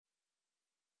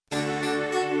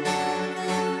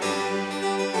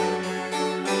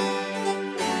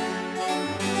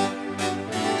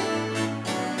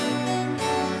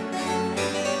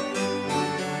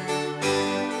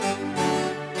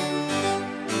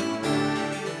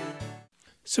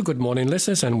So good morning,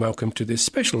 listeners, and welcome to this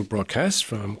special broadcast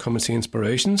from Come and See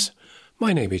Inspirations.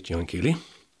 My name is John Keeley.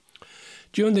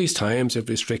 During these times of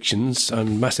restrictions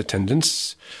on mass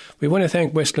attendance, we want to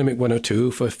thank West Limerick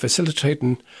 102 for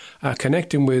facilitating our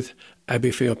connecting with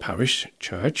Abbeyfield Parish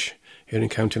Church here in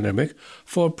County Limerick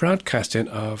for broadcasting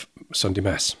of Sunday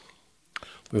Mass.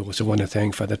 We also want to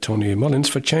thank Father Tony Mullins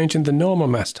for changing the normal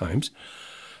Mass times,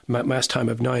 Mass time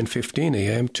of 9:15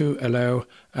 a.m. to allow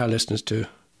our listeners to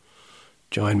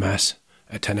join Mass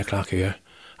at 10 o'clock here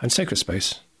and Sacred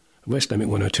Space, West Limerick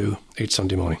 102, each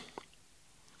Sunday morning.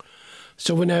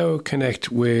 So we now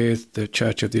connect with the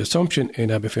Church of the Assumption in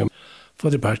Abbeyfield for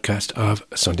the broadcast of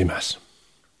Sunday Mass.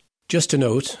 Just to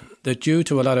note that due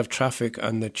to a lot of traffic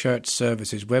on the church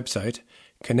services website,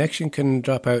 connection can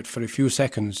drop out for a few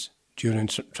seconds during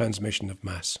transmission of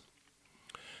Mass.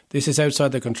 This is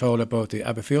outside the control of both the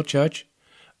Abbeyfield Church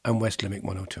and West Limerick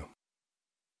 102.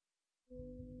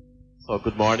 So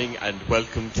good morning and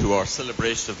welcome to our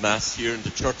celebration of Mass here in the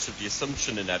Church of the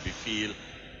Assumption in Abbeyfield.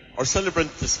 Our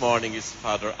celebrant this morning is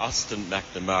Father Austin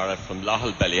McNamara from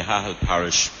Lahal Ballyhahal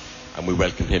Parish, and we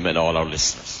welcome him and all our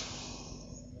listeners.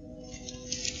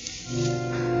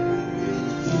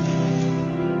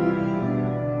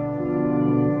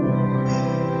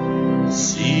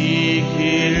 Seek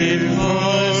ye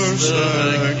first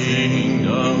the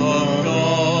kingdom of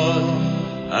God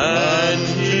and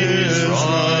his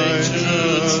righteousness,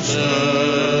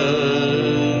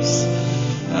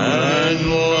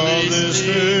 and all these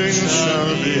things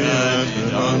shall be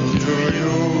added unto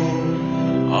you.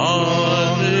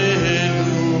 Alleluia,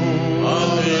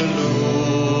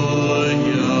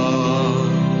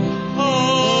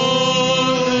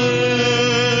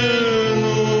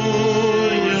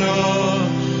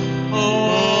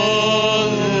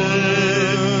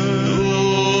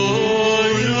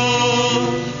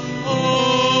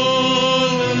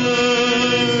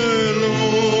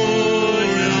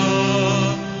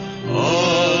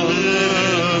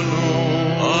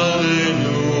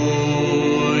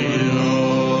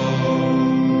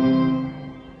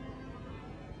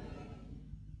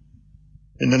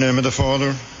 In the name of the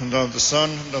Father, and of the Son,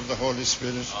 and of the Holy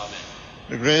Spirit. Amen.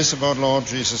 The grace of our Lord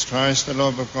Jesus Christ, the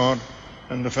love of God,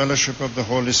 and the fellowship of the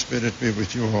Holy Spirit be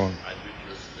with you all.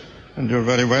 And you're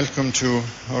very welcome to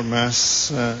our Mass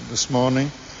this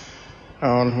morning,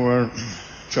 all who are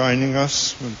joining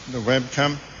us with the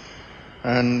webcam,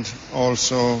 and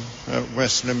also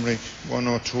West Limerick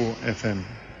 102 FM.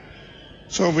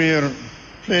 So we are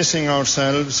placing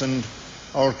ourselves and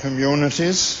our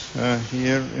communities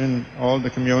here in all the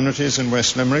communities in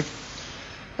West Limerick,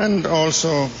 and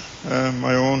also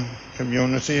my own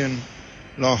community in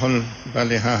Lahal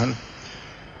Ballyhahal,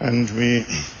 and we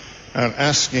are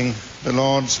asking the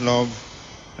Lord's love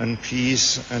and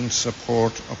peace and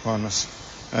support upon us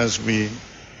as we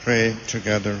pray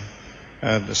together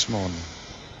this morning.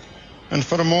 And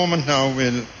for a moment now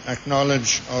we'll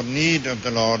acknowledge our need of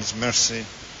the Lord's mercy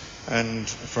and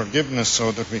forgiveness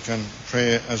so that we can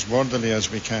pray as worthily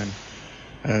as we can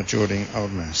during our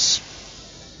Mass.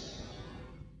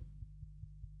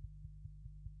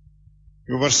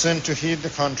 You were sent to heed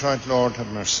the contrite, Lord have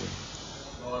mercy.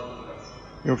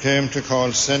 You came to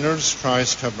call sinners,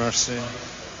 Christ have mercy.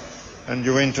 And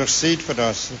you intercede for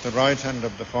us at the right hand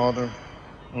of the Father,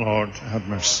 Lord have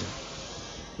mercy.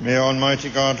 May Almighty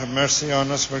God have mercy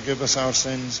on us, forgive us our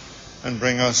sins, and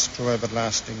bring us to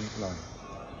everlasting life.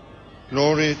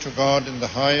 Glory to God in the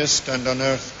highest, and on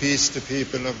earth peace to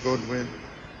people of good will.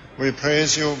 We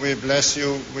praise you, we bless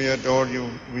you, we adore you,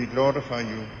 we glorify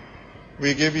you.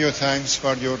 We give you thanks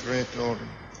for your great glory.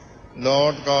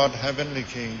 Lord God, heavenly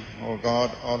King, O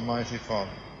God, almighty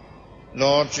Father.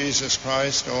 Lord Jesus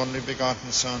Christ, only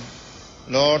begotten Son.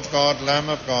 Lord God, Lamb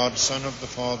of God, Son of the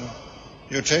Father.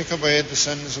 You take away the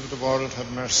sins of the world,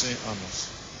 have mercy on us.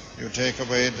 You take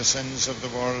away the sins of the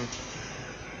world.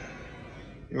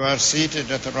 You are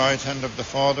seated at the right hand of the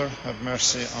Father, have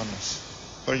mercy on us.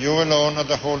 For you alone are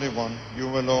the Holy One, you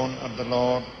alone are the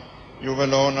Lord, you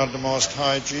alone are the Most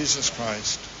High, Jesus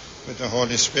Christ, with the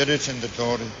Holy Spirit in the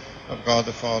glory of God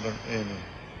the Father. Amen.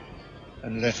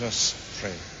 And let us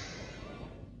pray.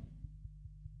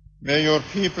 May your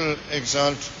people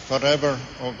exult forever,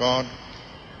 O God,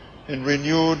 in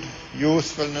renewed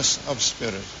youthfulness of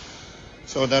spirit,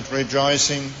 so that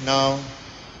rejoicing now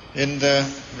in the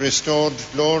restored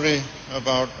glory of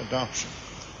our adoption,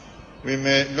 we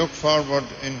may look forward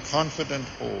in confident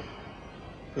hope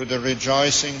to the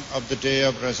rejoicing of the day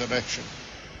of resurrection,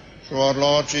 through our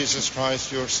Lord Jesus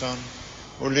Christ, your Son,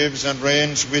 who lives and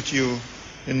reigns with you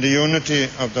in the unity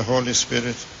of the Holy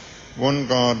Spirit, one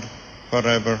God,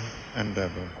 forever and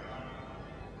ever.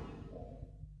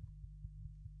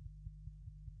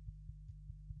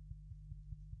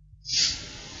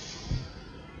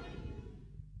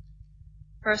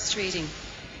 First reading,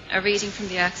 a reading from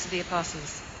the Acts of the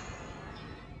Apostles.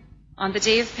 On the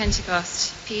day of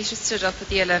Pentecost, Peter stood up with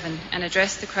the 11 and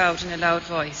addressed the crowd in a loud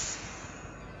voice.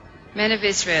 Men of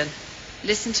Israel,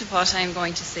 listen to what I am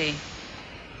going to say.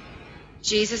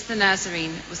 Jesus the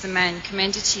Nazarene was a man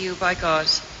commended to you by God,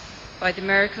 by the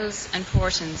miracles and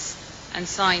portents and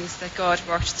signs that God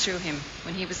worked through him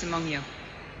when he was among you,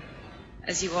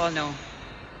 as you all know.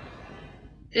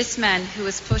 This man who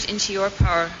was put into your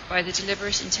power by the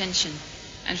deliberate intention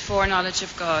and foreknowledge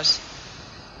of God,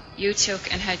 you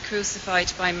took and had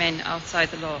crucified by men outside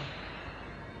the law.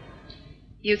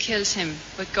 You killed him,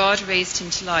 but God raised him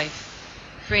to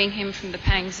life, freeing him from the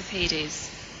pangs of Hades.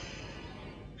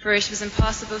 For it was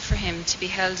impossible for him to be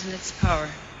held in its power,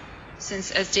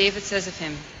 since, as David says of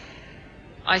him,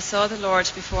 I saw the Lord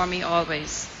before me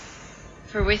always,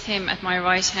 for with him at my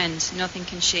right hand nothing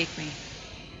can shake me.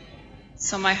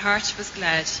 So my heart was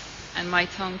glad, and my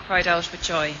tongue cried out with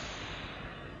joy.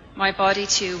 My body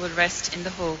too will rest in the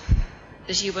hope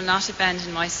that you will not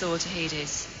abandon my soul to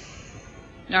Hades,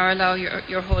 nor allow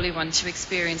your Holy One to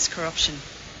experience corruption.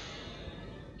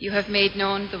 You have made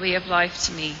known the way of life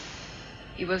to me.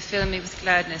 You will fill me with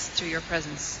gladness through your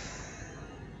presence.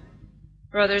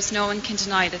 Brothers, no one can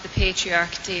deny that the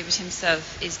patriarch David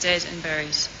himself is dead and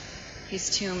buried. His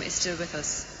tomb is still with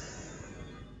us.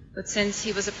 But since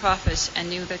he was a prophet and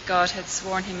knew that God had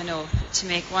sworn him an oath to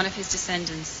make one of his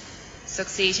descendants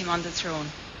succeed him on the throne,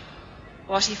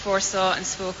 what he foresaw and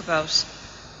spoke about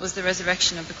was the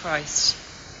resurrection of the Christ.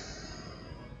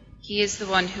 He is the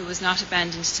one who was not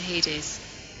abandoned to Hades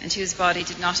and whose body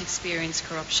did not experience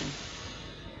corruption.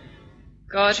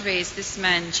 God raised this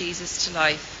man, Jesus, to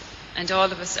life, and all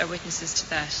of us are witnesses to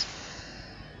that.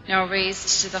 Now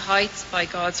raised to the heights by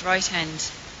God's right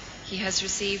hand, he has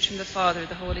received from the Father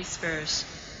the Holy Spirit,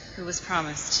 who was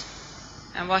promised.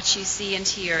 And what you see and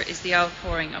hear is the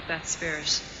outpouring of that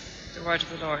Spirit, the word of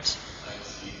the Lord.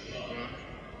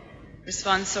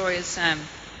 Responsorial Psalm.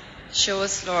 Show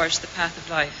us, Lord, the path of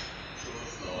life.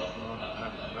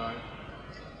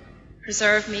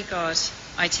 Preserve me, God,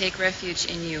 I take refuge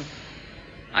in you.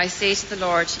 I say to the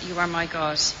Lord, you are my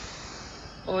God.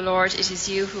 O Lord, it is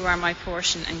you who are my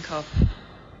portion and cup.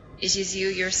 It is you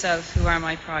yourself who are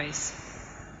my prize.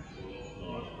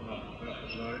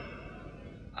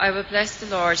 I will bless the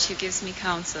Lord who gives me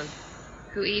counsel,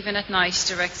 who even at night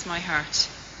directs my heart.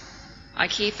 I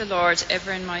keep the Lord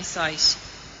ever in my sight.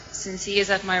 Since he is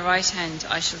at my right hand,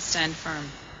 I shall stand firm.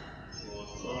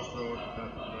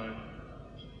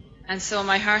 And so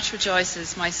my heart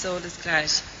rejoices, my soul is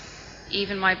glad.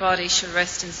 Even my body shall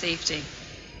rest in safety.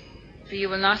 For you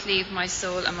will not leave my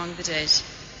soul among the dead,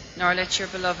 nor let your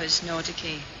beloved know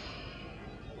decay.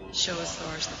 Show us,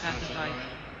 Lord, the path of life.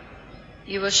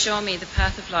 You will show me the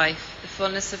path of life, the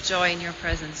fullness of joy in your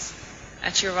presence.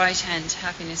 At your right hand,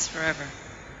 happiness forever.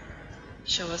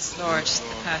 Show us, Lord,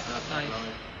 the path of life.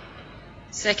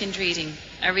 Second reading,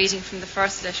 a reading from the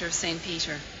first letter of St.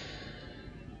 Peter.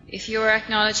 If you are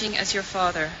acknowledging as your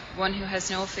Father one who has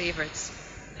no favourites,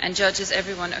 and judges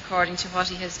everyone according to what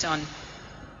he has done,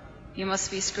 you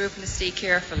must be scrupulously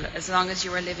careful as long as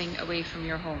you are living away from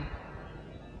your home.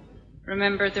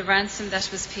 Remember the ransom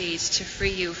that was paid to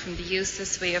free you from the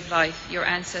useless way of life your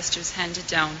ancestors handed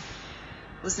down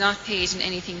was not paid in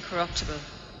anything corruptible,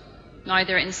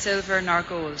 neither in silver nor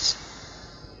gold,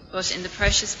 but in the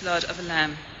precious blood of a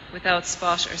lamb without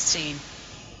spot or stain,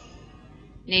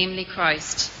 namely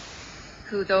Christ,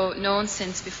 who, though known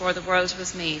since before the world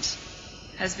was made,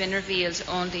 has been revealed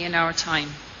only in our time,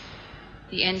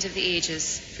 the end of the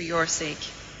ages, for your sake.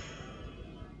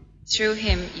 Through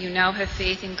him you now have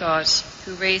faith in God,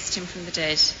 who raised him from the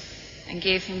dead and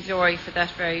gave him glory for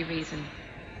that very reason,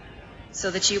 so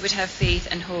that you would have faith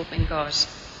and hope in God.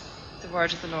 The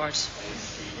word of the Lord.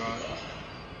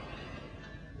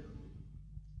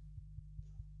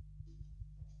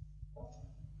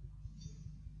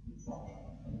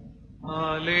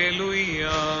 Hallelujah,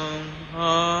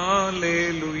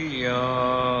 hallelujah,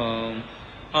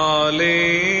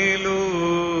 hallelujah,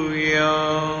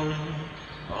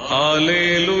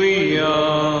 hallelujah,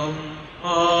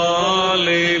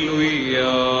 hallelujah,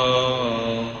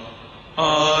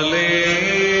 hallelujah.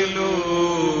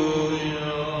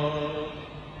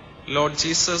 Lord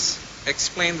Jesus,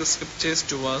 explain the scriptures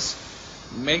to us.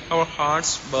 Make our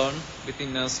hearts burn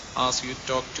within us as you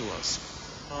talk to us.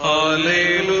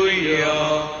 Hallelujah,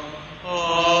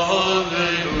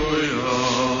 hallelujah,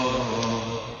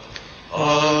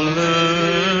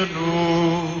 hallelujah.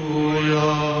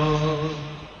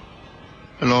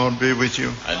 The Lord be with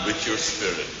you. And with your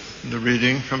spirit. The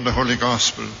reading from the Holy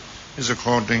Gospel is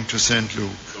according to St.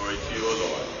 Luke. Glory to you, O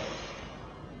Lord.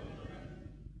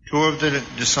 2 of the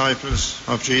disciples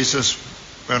of Jesus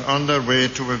were on their way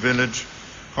to a village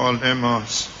called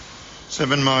Emmaus,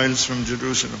 7 miles from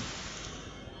Jerusalem.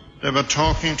 They were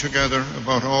talking together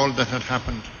about all that had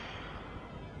happened.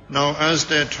 Now, as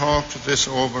they talked this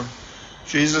over,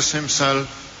 Jesus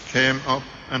himself came up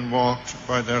and walked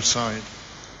by their side.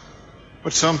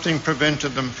 But something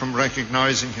prevented them from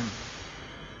recognizing him.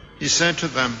 He said to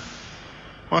them,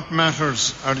 "What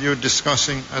matters are you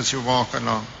discussing as you walk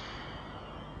along?"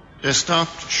 They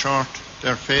stopped short,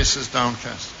 their faces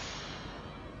downcast.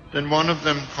 Then one of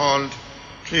them, called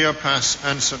Cleopas,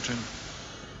 answered him,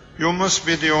 "You must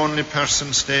be the only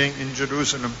person staying in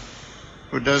Jerusalem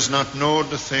who does not know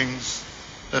the things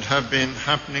that have been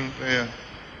happening there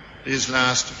these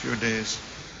last few days."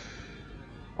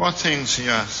 "What things?" he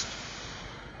asked.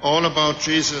 "All about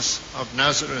Jesus of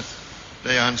Nazareth,"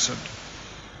 they answered,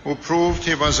 "who proved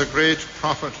he was a great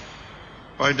prophet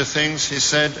by the things he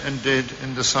said and did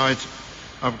in the sight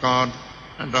of God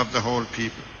and of the whole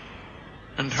people,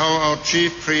 and how our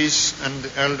chief priests and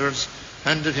the elders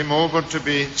handed him over to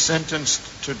be sentenced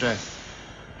to death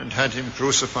and had him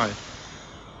crucified.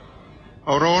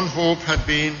 Our own hope had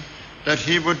been that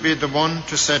he would be the one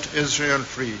to set Israel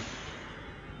free.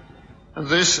 And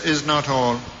this is not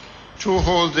all. 2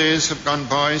 whole days have gone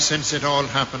by since it all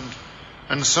happened,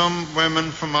 and some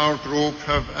women from our group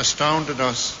have astounded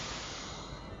us.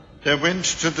 They went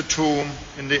to the tomb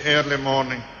in the early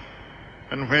morning,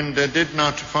 and when they did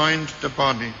not find the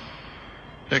body,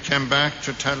 they came back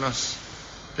to tell us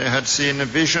they had seen a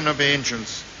vision of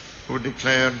angels who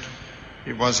declared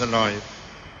he was alive.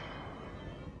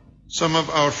 Some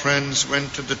of our friends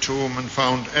went to the tomb and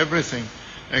found everything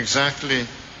exactly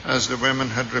as the women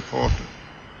had reported,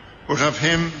 but of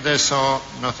him they saw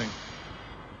nothing."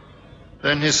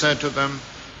 Then he said to them,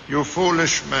 "You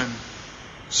foolish men,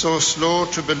 so slow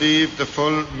to believe the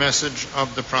full message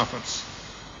of the prophets.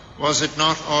 Was it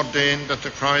not ordained that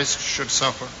the Christ should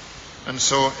suffer and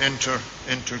so enter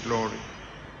into glory?"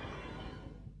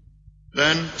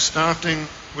 Then, starting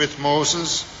with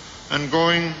Moses and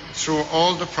going through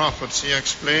all the prophets, he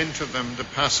explained to them the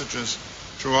passages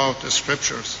throughout the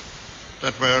scriptures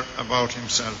that were about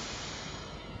himself.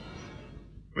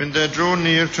 When they drew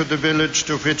near to the village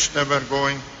to which they were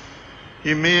going,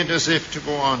 he made as if to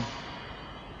go on,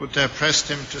 but they pressed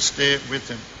him to stay with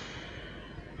them.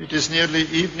 "It is nearly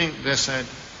evening," they said,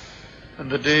 "and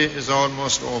the day is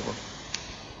almost over."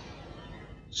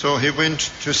 So he went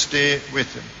to stay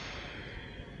with them.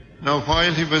 Now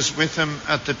while he was with them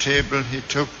at the table, he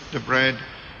took the bread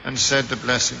and said the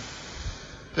blessing.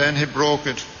 Then he broke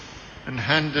it and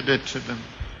handed it to them,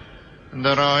 and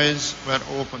their eyes were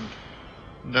opened,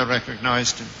 and they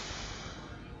recognized him.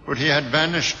 But he had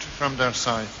vanished from their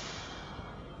sight.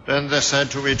 Then they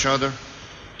said to each other,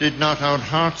 "Did not our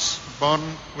hearts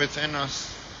burn within us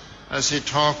as he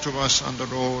talked to us on the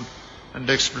road and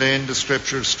explained the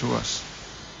scriptures to us?"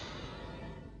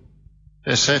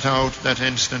 They set out that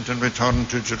instant and returned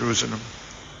to Jerusalem.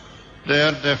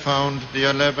 There they found the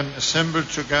 11 assembled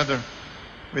together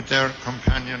with their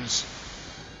companions,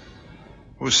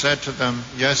 who said to them,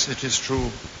 "Yes, it is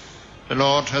true. The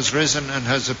Lord has risen and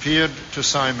has appeared to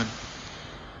Simon."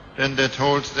 Then they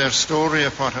told their story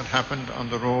of what had happened on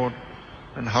the road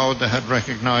and how they had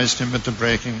recognized him at the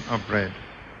breaking of bread.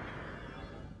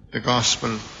 The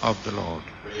Gospel of the Lord.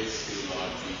 Praise to you,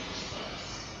 Lord Jesus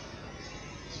Christ.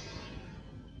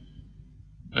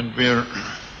 And we're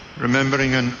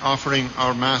remembering and offering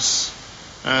our Mass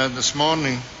this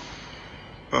morning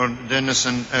for Dennis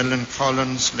and Ellen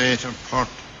Collins, late of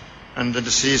Perth, and the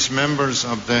deceased members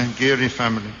of the Geary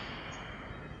family,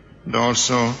 and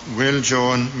also Will,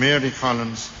 Joe and Mary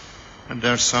Collins and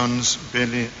their sons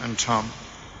Billy and Tom,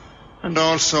 and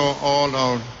also all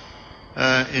our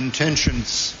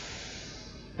intentions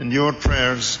and your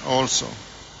prayers also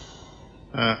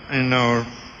in our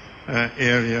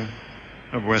area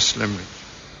of West Limerick.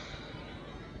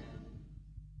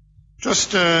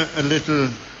 Just a little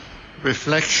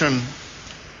reflection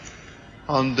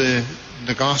on the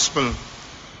gospel.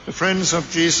 The friends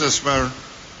of Jesus were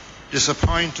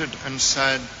disappointed and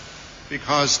sad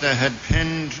because they had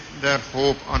pinned their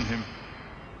hope on him,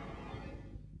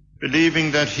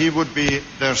 believing that he would be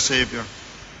their Savior.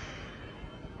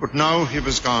 But now he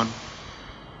was gone,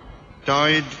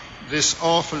 died this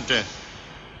awful death.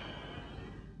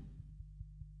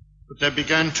 But they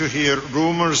began to hear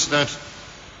rumors that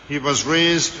he was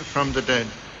raised from the dead,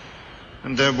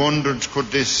 and they wondered,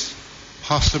 could this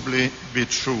possibly be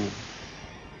true?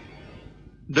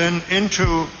 Then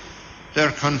into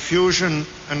their confusion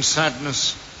and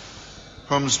sadness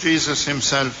comes Jesus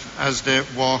himself as they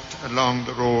walked along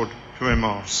the road to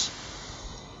Emmaus.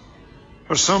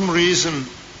 For some reason,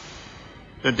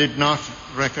 they did not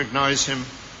recognize him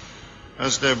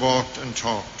as they walked and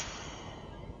talked.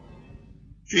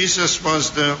 Jesus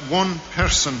was the one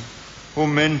person who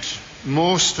meant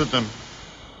most to them,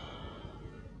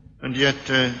 and yet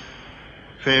they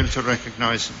failed to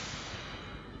recognize him.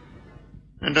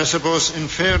 And I suppose, in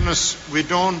fairness, we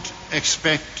don't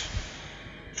expect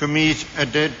to meet a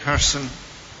dead person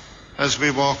as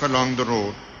we walk along the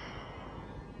road.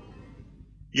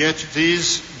 Yet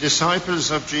these disciples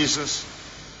of Jesus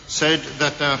said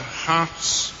that their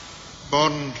hearts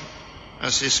burned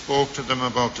as he spoke to them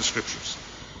about the Scriptures.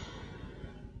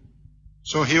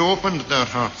 So he opened their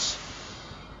hearts.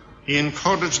 He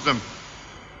encouraged them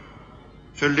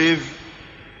to live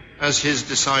as his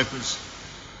disciples,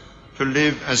 to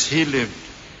live as he lived.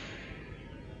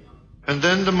 And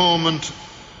then the moment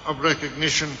of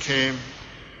recognition came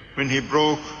when he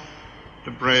broke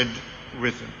the bread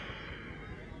with them.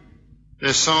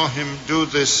 They saw him do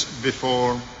this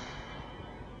before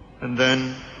and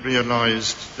then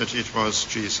realized that it was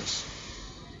Jesus.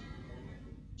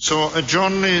 So a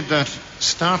journey that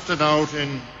started out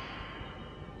in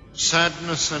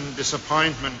sadness and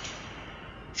disappointment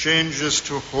changes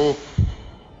to hope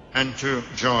and to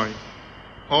joy,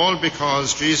 all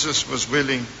because Jesus was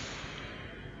willing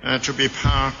to be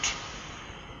part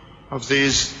of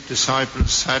these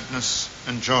disciples' sadness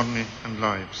and journey and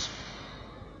lives.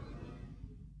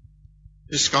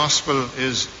 This gospel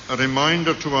is a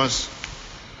reminder to us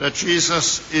that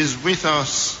Jesus is with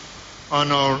us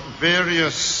on our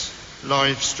various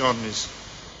life's journeys,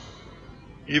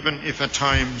 even if at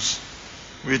times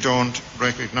we don't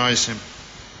recognize him,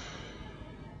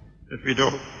 that we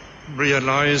don't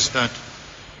realize that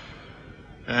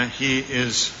he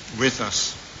is with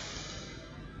us.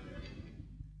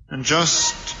 And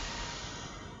just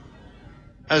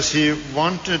as he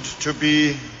wanted to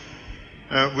be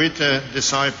with the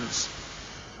disciples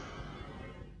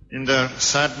in their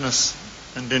sadness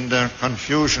and in their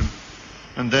confusion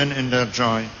and then in their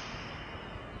joy,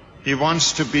 he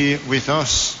wants to be with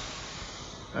us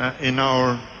in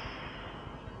our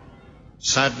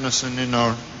sadness and in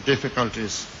our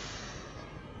difficulties.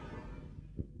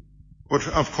 But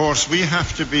of course we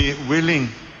have to be willing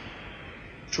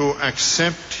to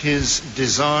accept his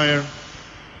desire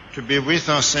to be with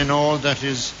us in all that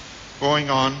is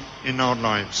going on in our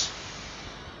lives.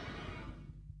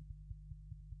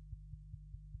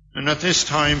 And at this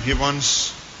time he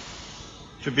wants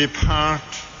to be part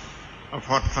of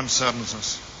what concerns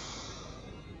us.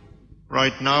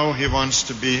 Right now he wants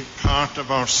to be part of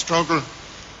our struggle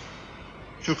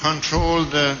to control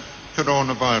the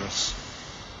coronavirus.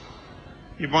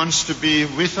 He wants to be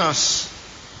with us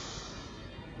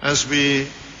as we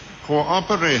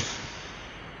cooperate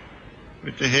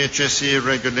with the HSE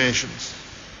regulations.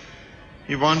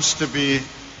 He wants to be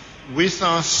with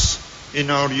us in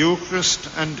our Eucharist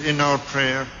and in our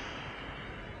prayer,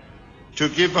 to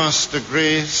give us the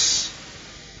grace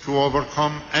to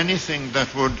overcome anything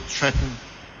that would threaten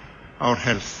our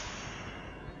health.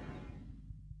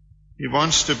 He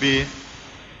wants to be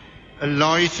a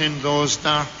light in those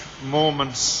dark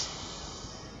moments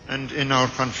and in our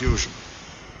confusion.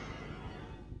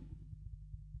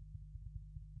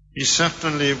 He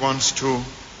certainly wants to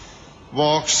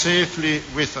walk safely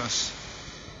with us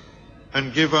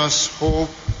and give us hope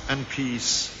and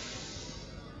peace,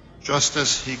 just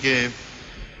as he gave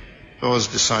those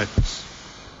disciples.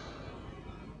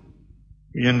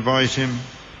 We invite him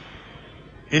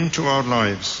into our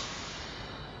lives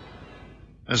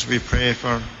as we pray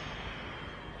for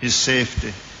his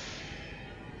safety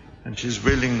and his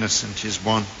willingness and his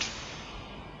want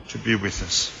to be with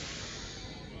us.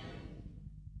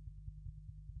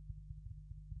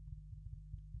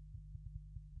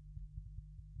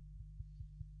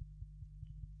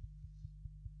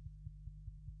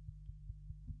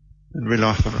 And we'll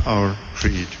offer our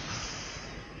creed.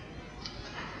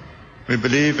 We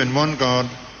believe in one God,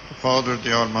 the Father,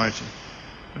 the Almighty,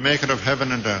 the maker of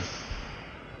heaven and earth,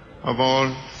 of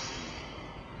all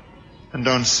and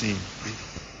unseen.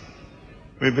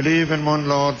 We believe in one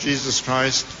Lord Jesus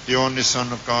Christ, the only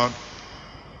Son of God,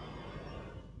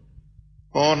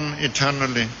 born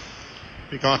eternally,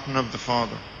 begotten of the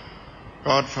Father,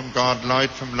 God from God,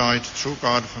 light from light, true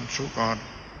God from true God,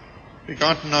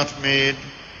 begotten, not made,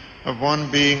 of one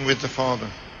being with the Father,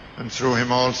 and through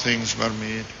him all things were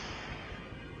made.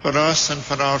 For us and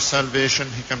for our salvation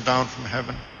he came down from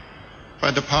heaven. By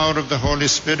the power of the Holy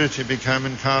Spirit he became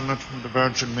incarnate from the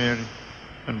Virgin Mary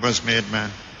and was made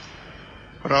man.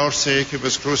 For our sake he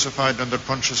was crucified under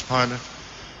Pontius Pilate.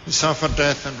 He suffered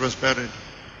death and was buried.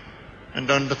 and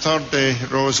on the third day he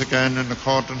rose again in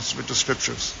accordance with the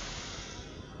Scriptures.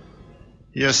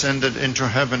 He ascended into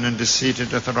heaven and is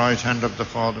seated at the right hand of the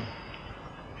Father.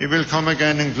 He will come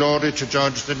again in glory to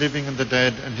judge the living and the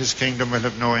dead, and his kingdom will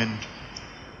have no end.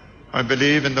 I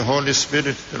believe in the Holy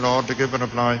Spirit, the Lord, the giver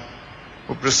of life,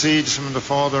 who proceeds from the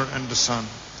Father and the Son.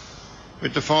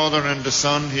 With the Father and the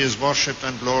Son he is worshipped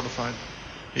and glorified.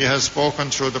 He has spoken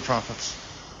through the prophets.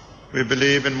 We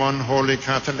believe in one holy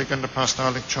Catholic and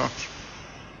Apostolic Church.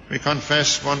 We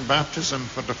confess one baptism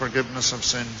for the forgiveness of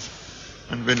sins,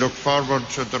 and we look forward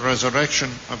to the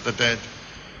resurrection of the dead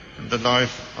and the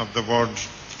life of the world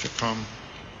to come.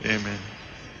 Amen.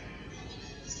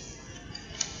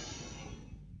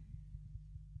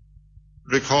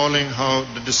 Recalling how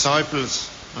the disciples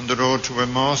on the road to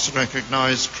Emmaus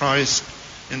recognized Christ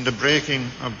in the breaking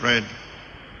of bread,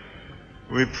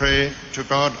 we pray to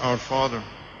God our Father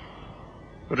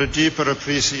for a deeper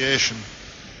appreciation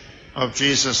of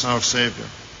Jesus our Saviour,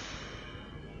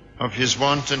 of his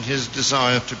want and his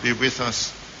desire to be with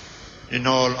us in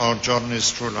all our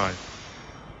journeys through life.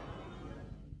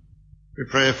 We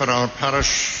pray for our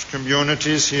parish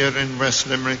communities here in West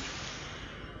Limerick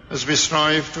as we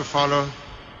strive to follow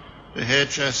the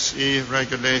HSE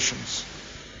regulations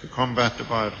to combat the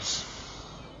virus.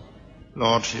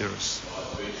 Lord, hear us.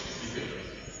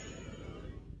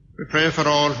 We pray for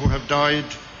all who have died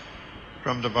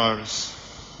from the virus.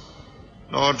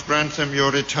 Lord, grant them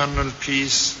your eternal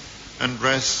peace and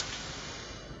rest.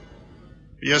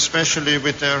 Be especially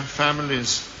with their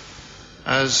families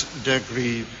as they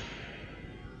grieve.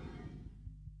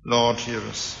 Lord, hear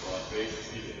us.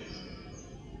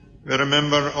 We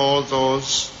remember all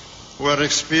those who are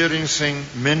experiencing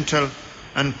mental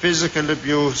and physical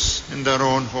abuse in their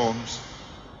own homes.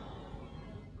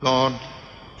 Lord,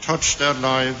 touch their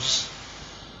lives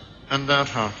and their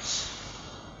hearts,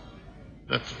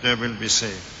 that they will be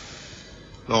saved.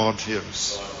 Lord, hear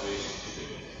us.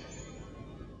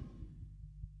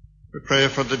 We pray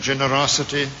for the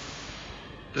generosity,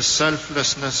 the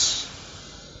selflessness,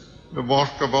 the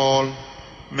work of all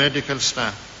medical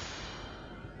staff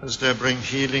as they bring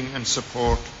healing and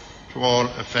support to all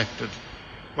affected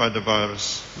by the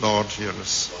virus. Lord, hear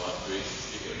us.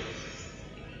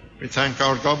 We thank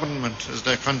our government as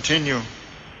they continue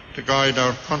to guide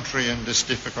our country in this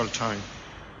difficult time.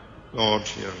 Lord,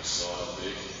 hear us.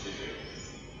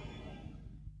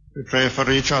 We pray for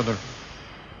each other.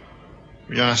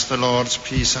 We ask the Lord's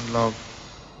peace and love.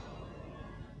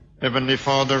 Heavenly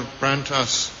Father, grant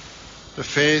us the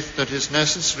faith that is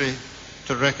necessary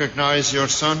to recognize your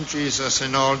Son Jesus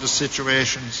in all the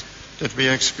situations that we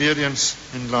experience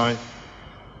in life,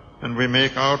 and we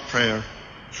make our prayer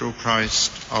through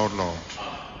Christ our Lord.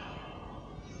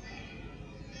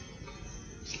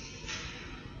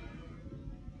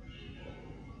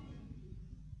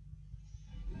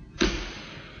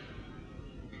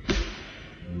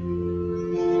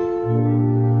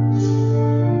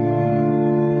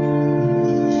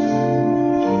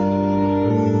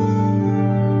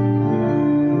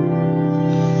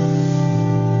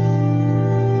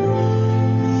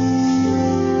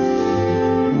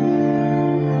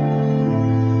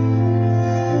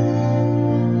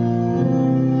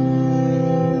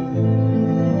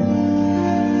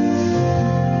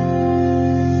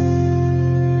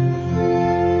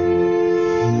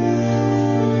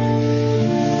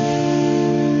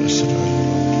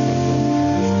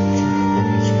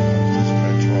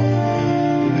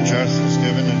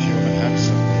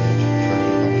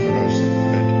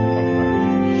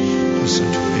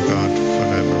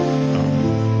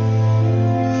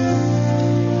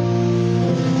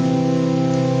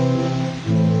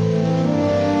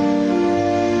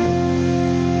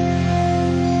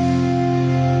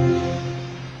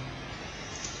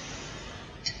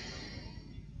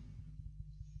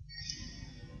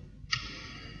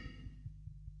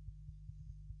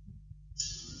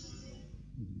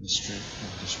 Mystery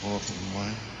of this water and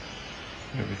wine,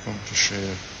 may we come to share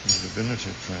in the divinity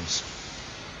of Christ.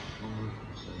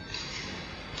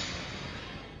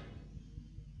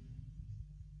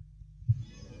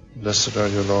 Blessed are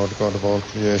you, Lord, God of all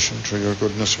creation. Through your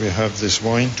goodness we have this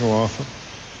wine to offer.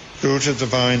 Fruit of the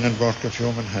vine and work of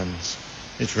human hands,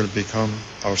 it will become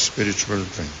our spiritual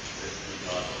drink.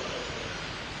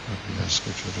 Lord, we ask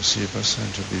you to receive us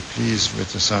and to be pleased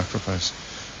with the sacrifice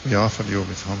we offer you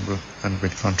with humble and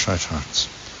with contrite hearts.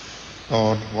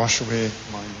 Lord, wash away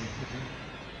my iniquity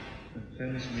and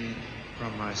cleanse me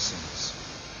from my sins.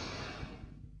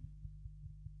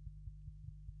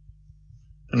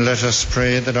 And let us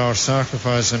pray that our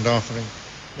sacrifice and offering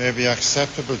may be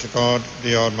acceptable to God,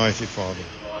 the Almighty Father.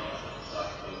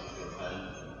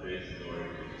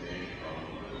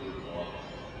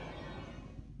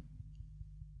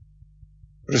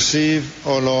 Receive,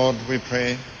 O Lord, we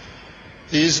pray,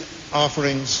 these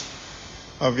offerings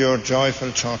of your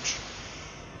joyful church.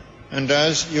 And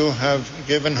as you have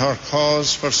given her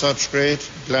cause for such great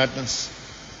gladness,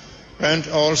 grant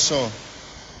also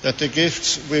that the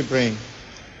gifts we bring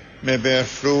may bear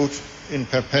fruit in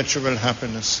perpetual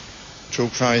happiness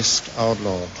through Christ our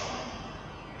Lord.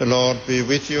 The Lord be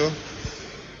with you.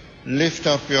 Lift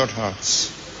up your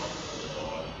hearts.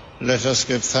 Let us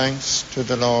give thanks to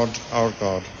the Lord our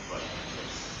God.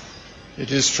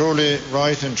 It is truly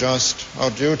right and just, our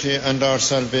duty and our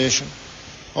salvation,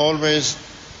 always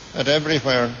and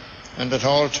everywhere and at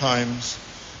all times,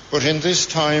 but in this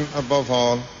time above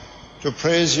all, to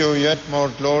praise you yet more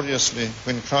gloriously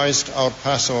when Christ our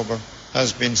Passover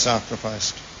has been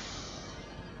sacrificed.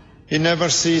 He never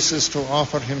ceases to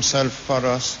offer himself for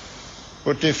us,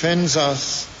 but defends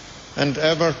us and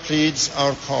ever pleads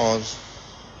our cause.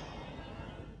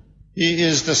 He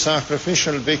is the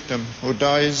sacrificial victim who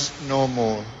dies no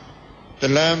more, the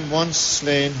Lamb once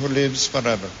slain who lives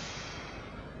forever.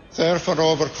 Therefore,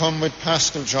 overcome with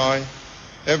paschal joy,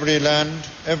 every land,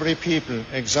 every people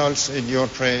exults in your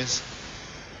praise,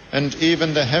 and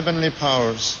even the heavenly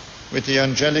powers with the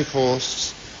angelic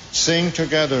hosts sing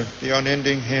together the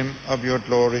unending hymn of your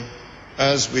glory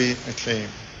as we acclaim.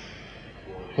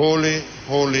 Holy,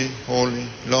 holy, holy,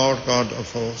 Lord God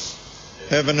of hosts,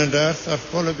 heaven and earth are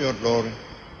full of your glory.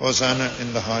 Hosanna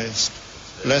in the highest.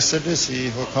 Blessed is he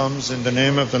who comes in the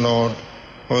name of the Lord.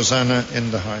 Hosanna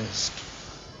in the highest.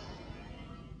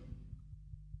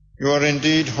 You are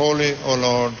indeed holy, O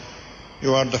Lord.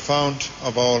 You are the fount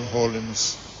of all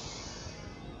holiness.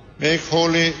 Make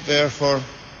holy, therefore,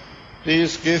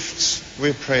 these gifts,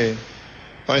 we pray,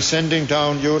 by sending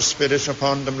down your Spirit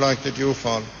upon them like the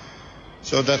dewfall,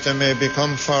 so that they may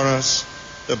become for us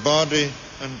the body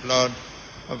and blood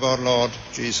of our Lord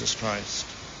Jesus Christ.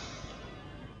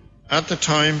 At the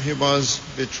time he was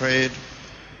betrayed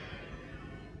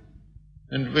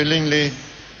and willingly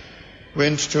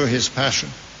went to his passion,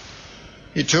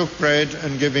 he took bread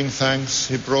and giving thanks,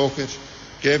 he broke it,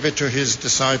 gave it to his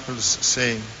disciples,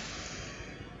 saying,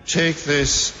 "Take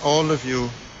this, all of you,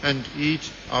 and eat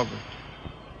of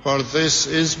it, for this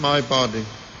is my body,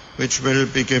 which will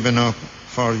be given up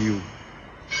for you."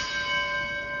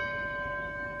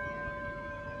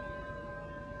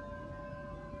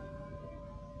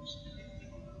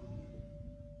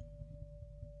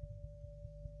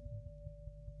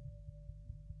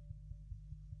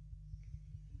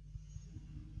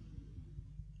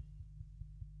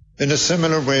 In a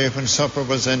similar way, when supper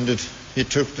was ended, he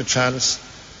took the chalice,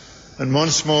 and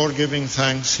once more giving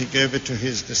thanks, he gave it to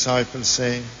his disciples,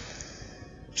 saying,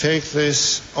 "Take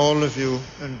this, all of you,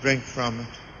 and drink from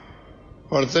it.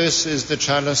 For this is the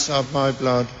chalice of my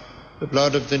blood, the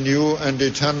blood of the new and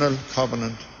eternal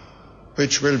covenant,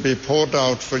 which will be poured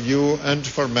out for you and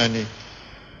for many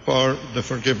for the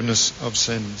forgiveness of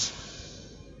sins.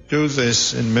 Do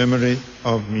this in memory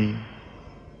of me."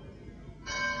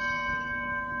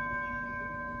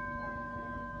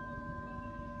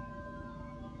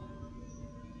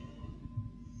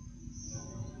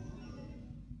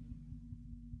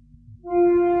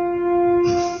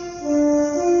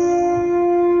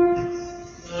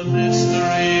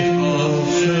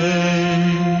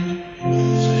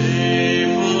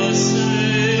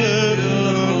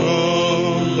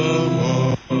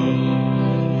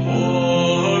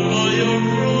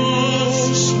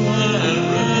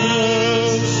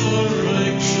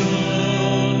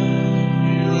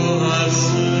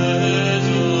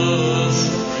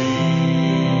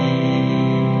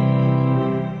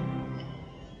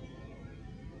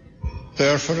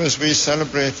 Therefore, as we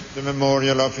celebrate the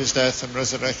memorial of his death and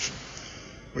resurrection,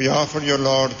 we offer your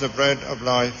Lord the bread of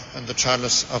life and the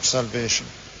chalice of salvation,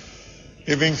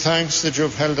 giving thanks that you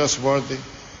have held us worthy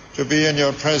to be in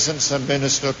your presence and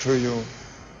minister to you.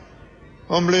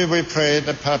 Humbly we pray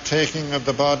that, partaking of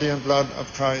the body and blood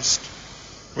of Christ,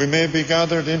 we may be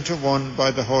gathered into one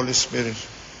by the Holy Spirit.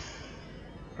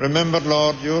 Remember,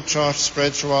 Lord, your church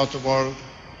spread throughout the world,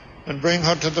 and bring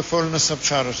her to the fullness of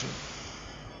charity,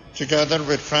 together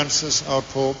with Francis, our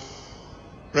Pope,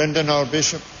 Brendan, our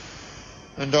Bishop,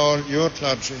 and all your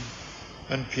clergy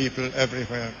and people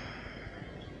everywhere.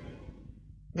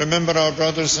 Remember our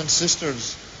brothers and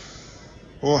sisters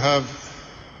who have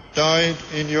died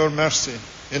in your mercy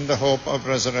in the hope of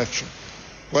resurrection.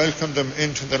 Welcome them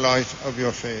into the light of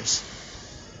your face.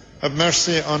 Have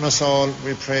mercy on us all,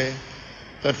 we pray,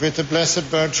 that with the Blessed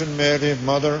Virgin Mary,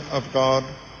 Mother of God,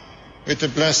 with the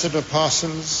blessed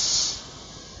apostles,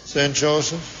 Saint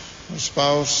Joseph, the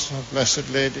spouse of Blessed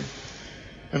Lady,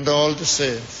 and all the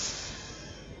saints,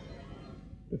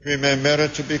 that we may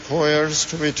merit to be co-heirs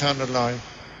to eternal life,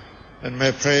 and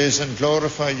may praise and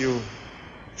glorify you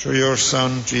through your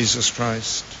Son, Jesus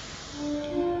Christ.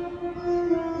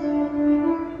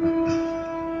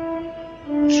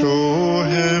 Through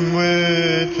him,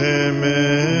 with him,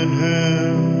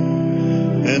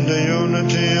 in the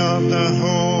unity of the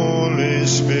Holy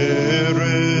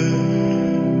Spirit,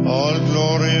 all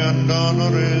glory and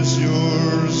honor is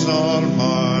yours,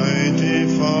 Almighty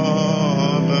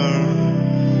Father,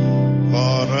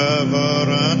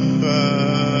 forever and ever.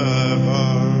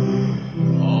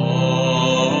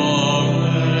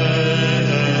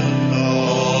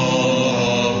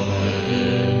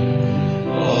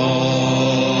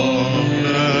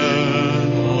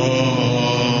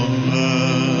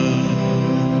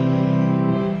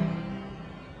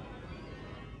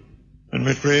 And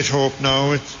with great hope now,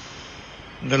 with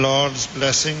the Lord's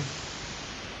blessing,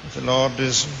 the Lord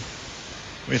is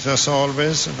with us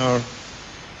always in our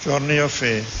journey of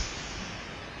faith,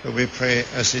 so we pray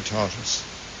as he taught us.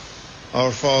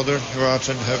 Our Father, who art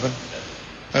in heaven,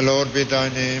 hallowed be thy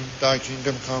name, thy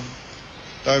kingdom come,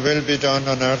 thy will be done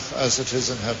on earth as it is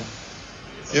in heaven.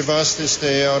 Give us this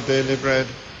day our daily bread,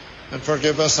 and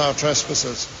forgive us our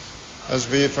trespasses, as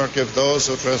we forgive those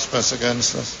who trespass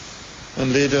against us.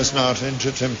 And lead us not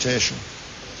into temptation,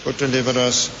 but deliver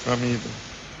us from evil.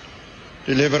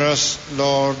 Deliver us,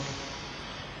 Lord,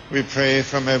 we pray,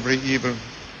 from every evil.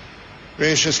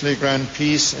 Graciously grant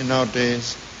peace in our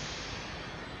days,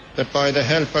 that by the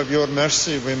help of your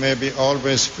mercy we may be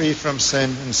always free from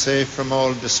sin and safe from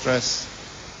all distress,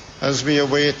 as we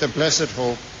await the blessed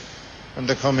hope and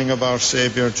the coming of our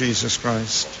Saviour Jesus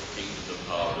Christ. The kingdom, the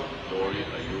power, and the glory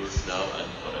are yours now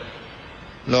and forever.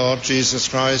 Lord Jesus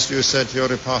Christ, you said to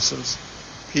your apostles,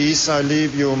 peace I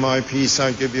leave you, my peace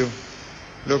I give you.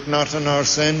 Look not on our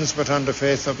sins, but on the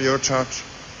faith of your church,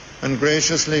 and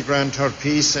graciously grant her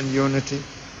peace and unity,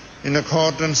 in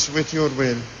accordance with your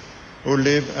will, who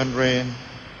live and reign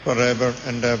forever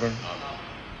and ever. Amen.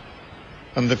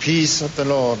 And the peace of the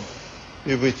Lord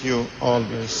be with you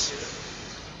always.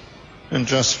 And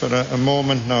just for a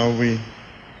moment now, we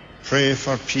pray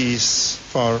for peace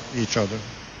for each other.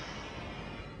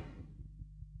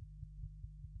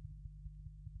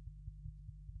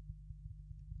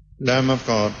 Lamb of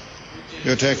God,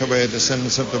 you take away the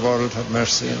sins of the world, have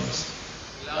mercy on us.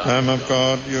 Lamb of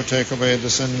God, you take away the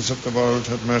sins of the world,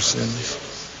 have mercy on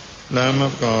us. Lamb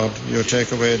of God, you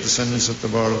take away the sins of the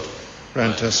world,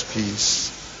 grant us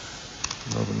peace.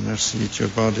 Lord, in mercy, eat your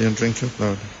body and drink your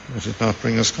blood. Let it not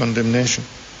bring us condemnation,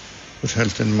 but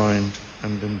health in mind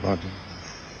and in body.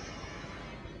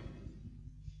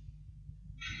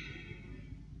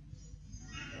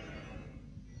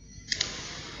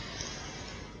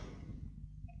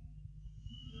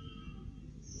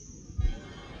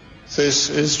 This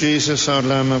is Jesus, our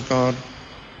Lamb of God.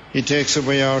 He takes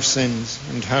away our sins,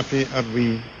 and happy are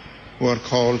we who are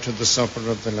called to the supper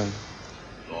of the Lamb.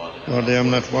 Lord, I am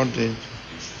not worthy,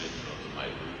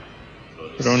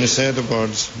 but only say the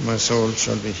words, my soul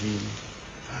shall be healed.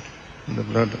 In the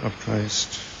blood of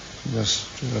Christ, thus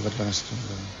to everlasting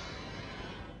life.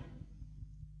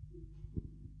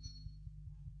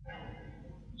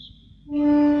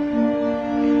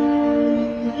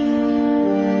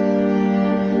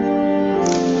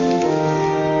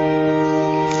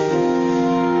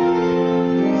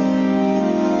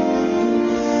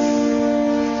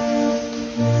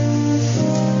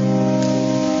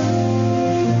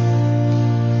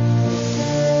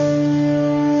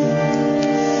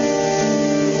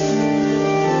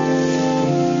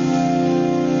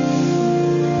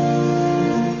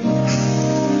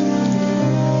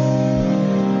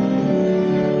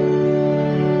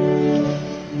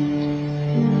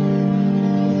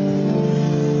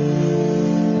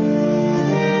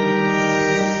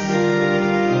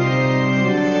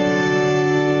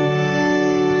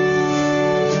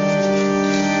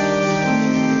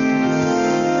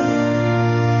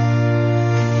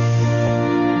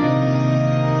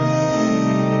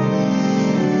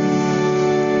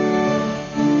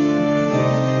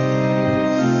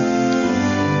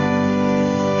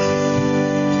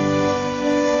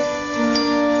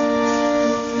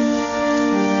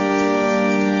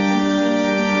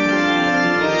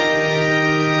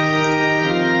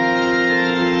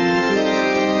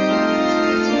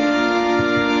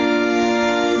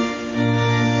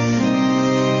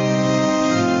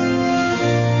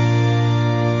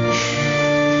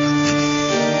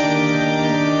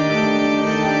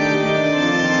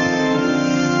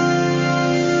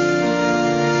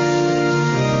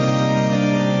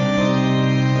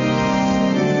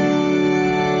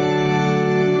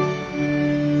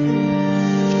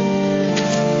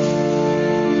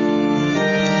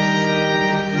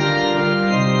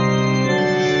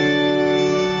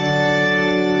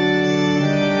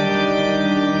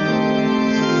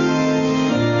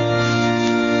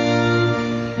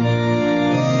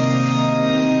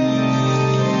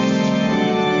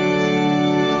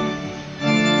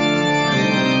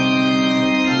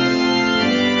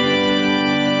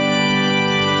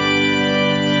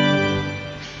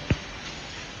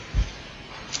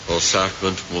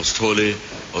 sacrament most holy,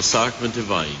 O sacrament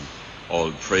divine,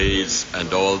 all praise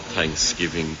and all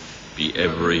thanksgiving be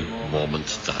every moment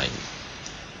thine.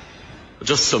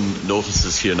 Just some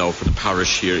notices here now for the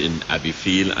parish here in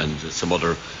Abbeyfield and some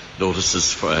other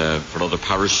notices for other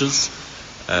parishes.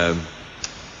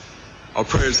 Our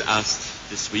prayers asked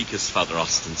this week, as Father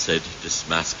Austin said, this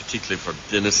Mass particularly for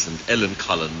Dennis and Ellen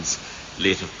Collins,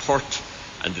 late of Port,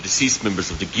 and the deceased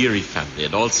members of the Geary family,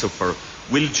 and also for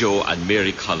Will Joe and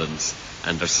Mary Collins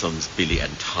and their sons Billy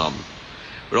and Tom.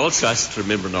 We're also asked to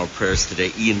remember in our prayers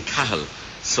today Ian Cahill,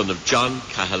 son of John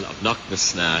Cahill of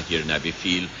Knocknasna here in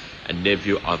Abbeyfield, and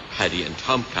nephew of Paddy and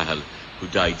Tom Cahill, who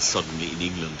died suddenly in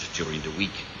England during the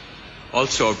week.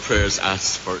 Also our prayers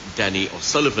asked for Danny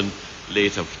O'Sullivan,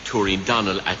 late of Turin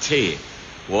Donnell Ate,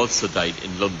 who also died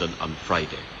in London on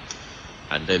Friday.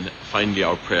 And then finally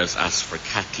our prayers asked for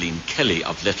Kathleen Kelly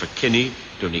of Letterkenny,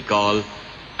 Donegal,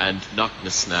 and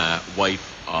Knocknasna,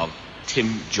 wife of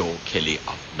Tim Joe Kelly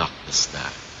of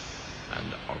Knocknasna.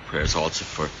 And our prayers also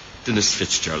for Dennis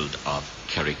Fitzgerald of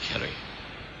Kerry.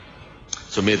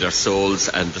 So may their souls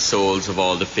and the souls of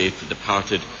all the faithful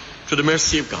departed, through the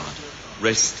mercy of God,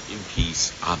 rest in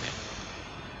peace. Amen.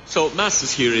 So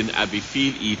Masses here in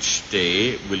Abbeyfield each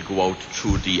day will go out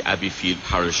through the Abbeyfield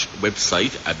Parish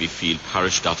website,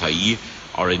 abbeyfieldparish.ie,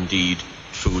 or indeed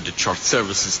through the Church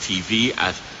Services TV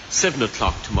at 7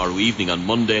 o'clock tomorrow evening on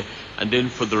Monday, and then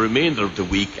for the remainder of the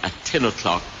week at 10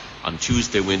 o'clock on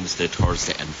Tuesday, Wednesday,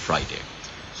 Thursday and Friday.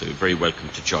 So you're very welcome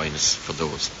to join us for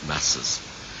those Masses.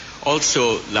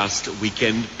 Also, last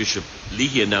weekend, Bishop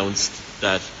Leahy announced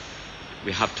that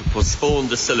we have to postpone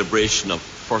the celebration of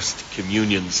First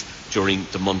Communions during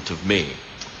the month of May.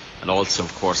 And also,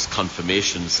 of course,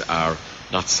 confirmations are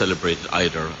not celebrated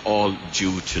either, all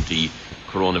due to the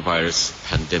coronavirus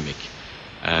pandemic.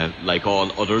 Like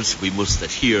all others, we must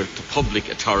adhere to public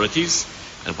authorities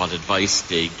and what advice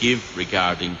they give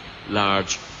regarding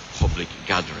large public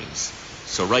gatherings.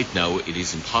 So right now, it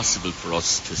is impossible for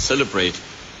us to celebrate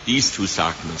these two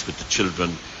sacraments with the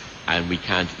children, and we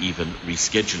can't even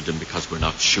reschedule them because we're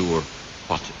not sure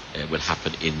what will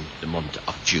happen in the month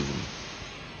of June.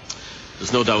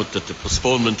 There's no doubt that the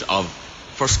postponement of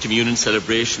First Communion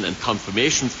celebration and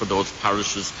confirmation for those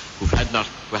parishes who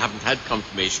haven't had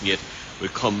confirmation yet will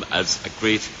come as a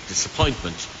great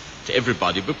disappointment to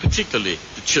everybody, but particularly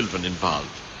the children involved.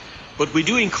 But we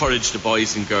do encourage the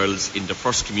boys and girls in the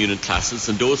First Communion classes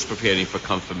and those preparing for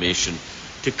confirmation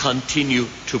to continue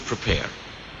to prepare,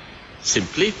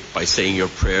 simply by saying your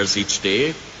prayers each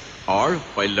day, or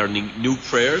by learning new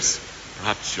prayers.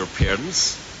 Perhaps your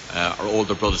parents or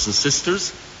older brothers and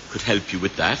sisters could help you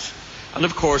with that. And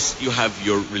of course, you have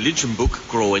your religion book,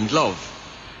 Grow and Love.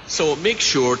 So make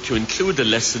sure to include a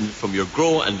lesson from your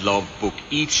Grow and Love book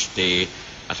each day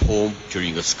at home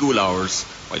during your school hours,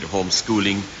 while you're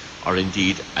homeschooling, or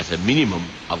indeed at a minimum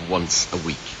of once a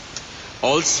week.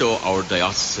 Also, our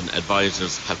diocesan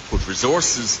advisors have put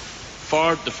resources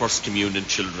for the First Communion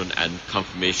children and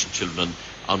confirmation children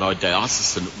on our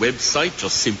diocesan website.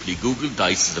 Just simply Google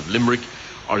Diocese of Limerick,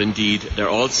 or indeed they're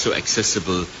also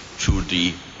accessible through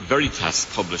the Veritas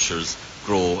Publishers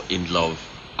Grow in Love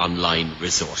online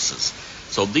resources.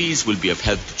 So these will be of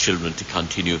help to children to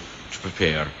continue to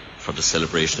prepare for the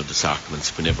celebration of the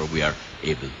sacraments whenever we are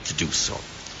able to do so.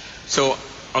 So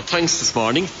our thanks this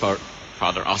morning for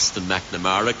Father Austin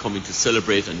McNamara coming to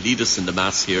celebrate and lead us in the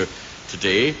Mass here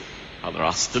today. Father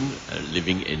Austin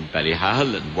living in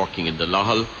Ballyhahal and working in the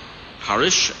Lahal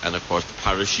parish, and of course the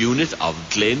parish unit of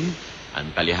Glen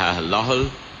and Ballyhahal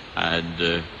Lahal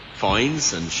and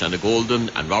Foynes and Shanagolden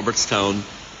and Robertstown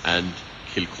and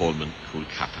Kilcolman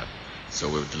Coolcappa. So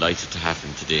we're delighted to have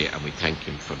him today, and we thank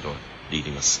him for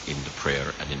leading us in the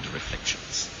prayer and in the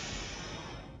reflections.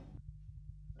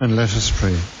 And let us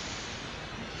pray.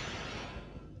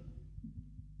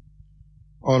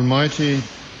 Almighty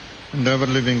and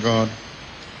ever-living God,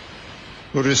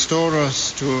 who restore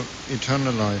us to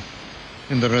eternal life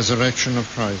in the resurrection of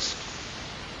Christ,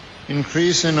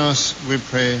 increase in us, we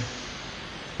pray,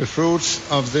 the fruits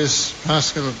of this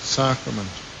Paschal sacrament,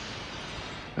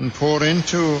 and pour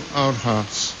into our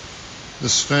hearts the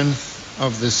strength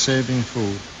of this saving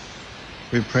food.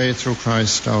 We pray through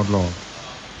Christ our Lord.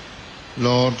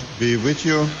 Lord, be with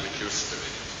you. With your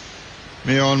spirit.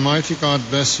 May Almighty God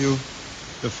bless you,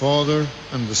 the Father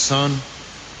and the Son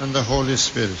and the Holy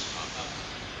Spirit.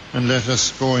 And let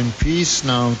us go in peace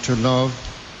now to love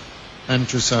and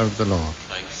to serve the Lord.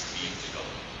 Thanks be to God.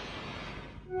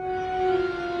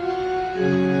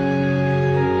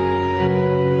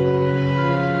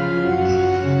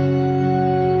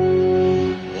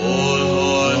 O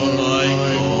Lord my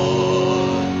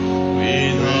God,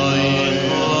 when I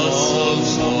was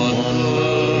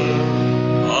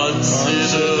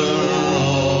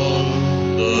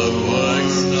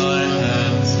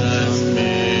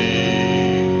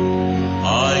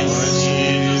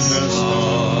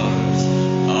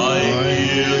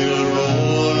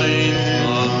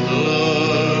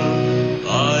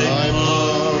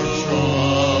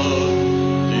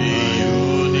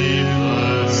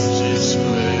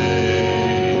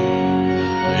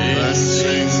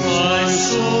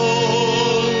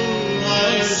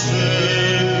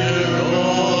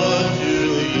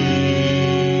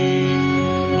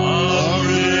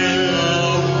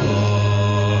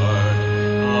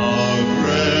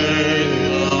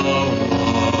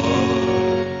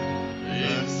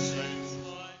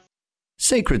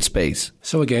Sacred Space.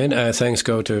 So again, thanks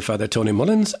go to Father Tony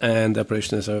Mullins and the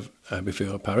parishioners of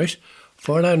Abbeyfeale Parish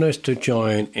for allowing us to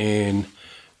join in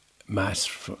Mass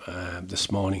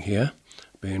this morning here,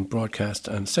 being broadcast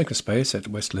on Sacred Space at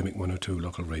West Limerick 102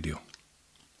 local radio.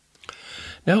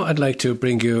 Now I'd like to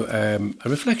bring you a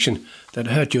reflection that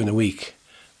I heard during the week.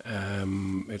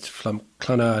 It's from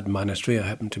Clonard Monastery. I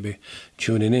happened to be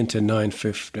tuning in to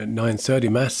 9:30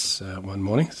 Mass one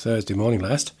morning, Thursday morning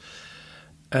last,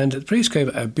 and the priest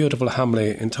gave a beautiful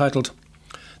homily entitled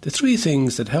 "The Three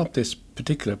Things That Help This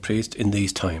Particular Priest in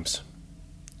These Times."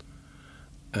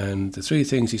 And the three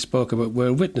things he spoke about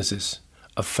were witnesses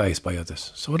of faith by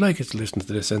others. So I'd like you to listen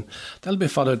to this, and that'll be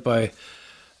followed by a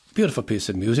beautiful piece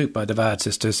of music by the Vad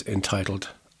Sisters entitled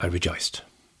 "I Rejoiced."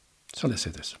 So let's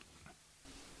say this.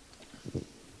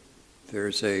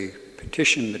 There's a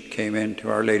petition that came into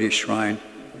Our Lady's Shrine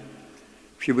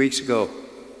a few weeks ago,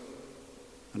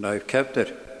 and I've kept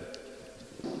it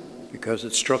because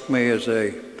it struck me as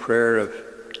a prayer of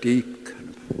deep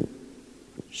kind of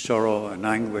sorrow and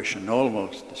anguish and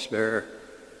almost despair,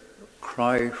 a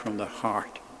cry from the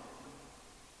heart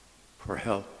for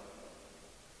help.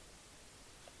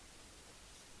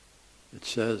 It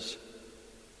says,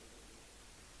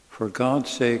 "For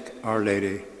God's sake, Our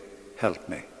Lady, help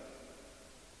me.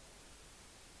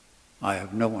 I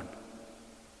have no one.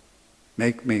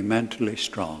 Make me mentally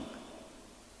strong.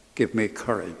 Give me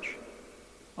courage,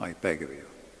 I beg of you."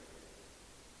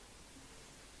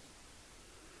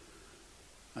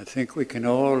 I think we can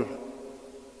all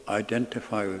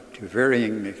identify to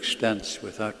varying extents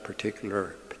with that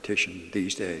particular petition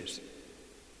these days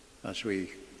as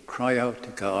we cry out to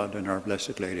God and Our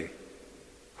Blessed Lady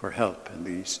for help in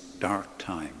these dark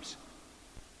times.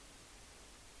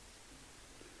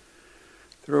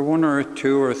 There are one or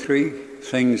two or three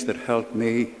things that help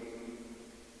me,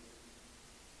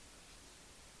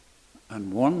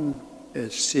 and one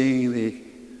is seeing the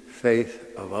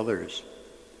faith of others,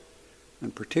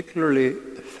 and particularly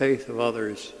the faith of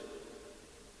others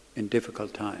in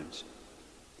difficult times,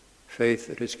 faith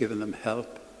that has given them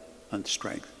help and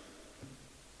strength.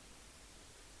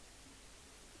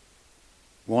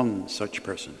 One such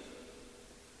person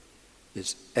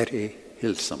is Etty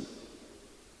Hilsum.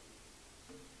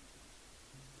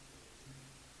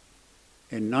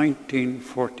 In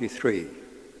 1943,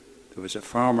 there was a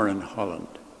farmer in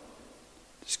Holland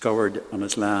discovered on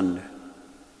his land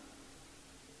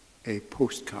a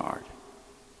postcard.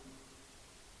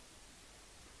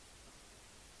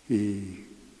 He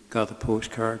got the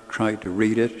postcard, tried to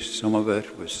read it. Some of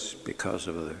it was because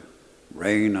of the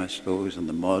rain, I suppose, and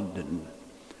the mud, and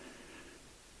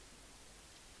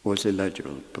was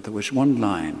illegible. But there was one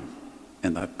line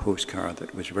in that postcard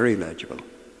that was very legible.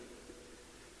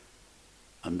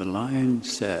 And the line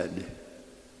said,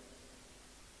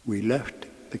 "We left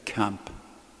the camp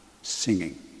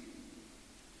singing."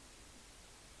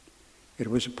 It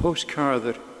was a postcard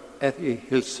that Etty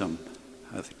Hilsum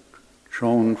had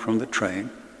thrown from the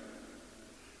train,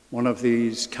 one of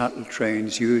these cattle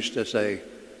trains used as a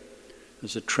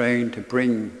train to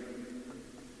bring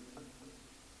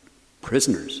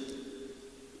prisoners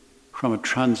from a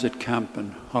transit camp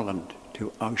in Holland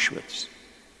to Auschwitz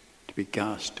to be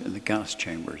gassed in the gas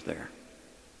chambers there.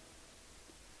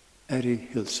 Etty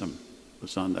Hilsum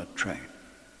was on that train.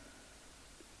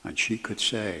 And she could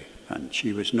say, and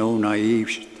she was no naive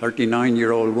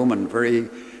 39-year-old woman, very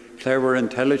clever,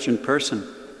 intelligent person.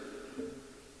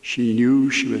 She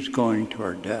knew she was going to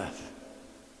her death.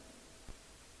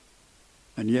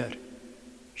 And yet,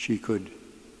 she could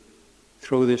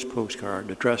throw this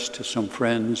postcard addressed to some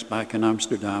friends back in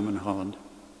Amsterdam and Holland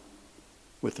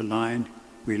with the line,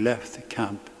 "We left the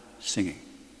camp singing."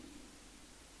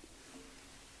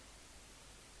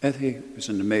 Etty was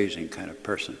an amazing kind of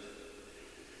person.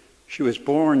 She was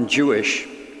born Jewish,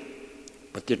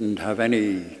 but didn't have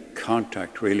any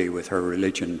contact really with her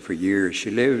religion for years.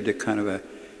 She lived a kind of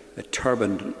a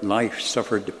turbulent life,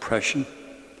 suffered depression.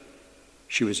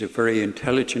 She was a very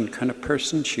intelligent kind of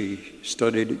person. She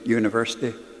studied at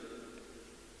university.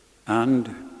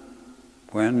 And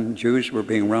when Jews were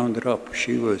being rounded up,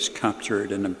 she was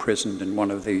captured and imprisoned in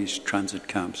one of these transit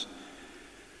camps.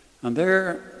 And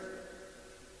there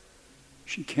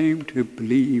she came to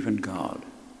believe in God.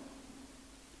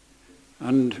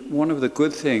 And one of the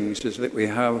good things is that we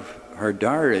have her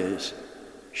diaries.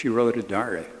 She wrote a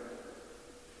diary.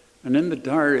 And in the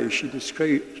diary, she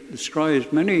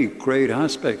describes many great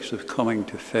aspects of coming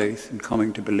to faith and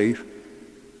coming to belief.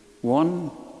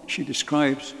 One, she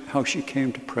describes how she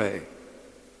came to pray.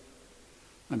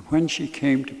 And when she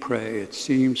came to pray, it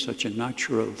seemed such a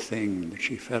natural thing that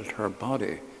she felt her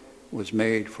body was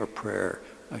made for prayer.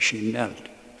 as she knelt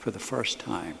for the first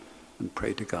time and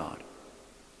prayed to God.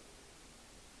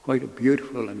 Quite a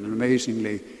beautiful and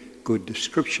amazingly good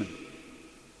description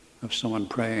of someone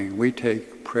praying. We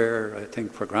take prayer, I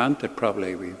think, for granted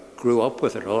probably. We grew up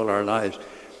with it all our lives.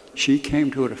 She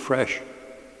came to it afresh.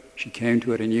 She came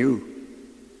to it anew.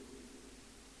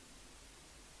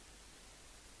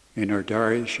 In her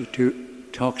diary, she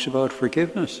talks about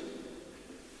forgiveness.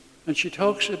 And she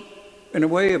talks in a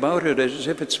way about it as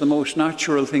if it's the most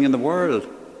natural thing in the world,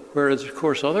 whereas, of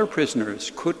course, other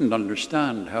prisoners couldn't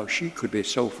understand how she could be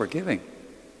so forgiving.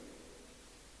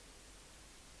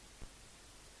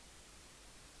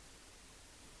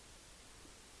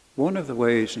 One of the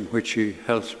ways in which she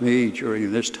helps me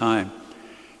during this time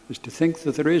is to think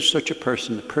that there is such a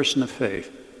person of faith,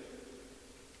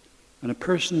 and a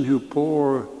person who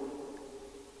bore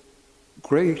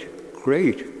great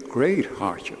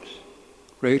hardships,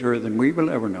 greater than we will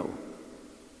ever know,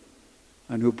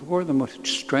 and who bore them with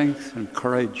strength and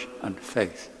courage and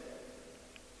faith,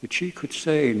 that she could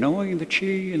say, knowing that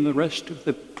she and the rest of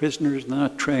the prisoners in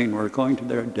that train were going to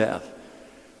their death,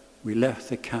 we left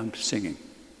the camp singing.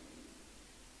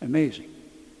 Amazing.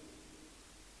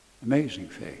 Amazing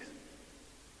faith.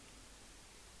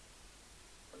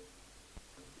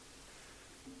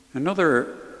 Another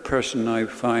person I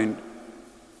find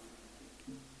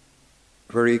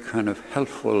very kind of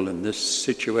helpful in this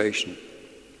situation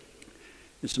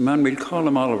is a man, we'll call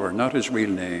him Oliver, not his real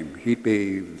name. He'd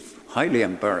be highly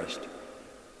embarrassed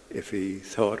if he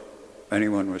thought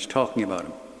anyone was talking about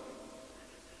him.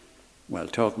 Well,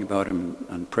 talking about him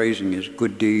and praising his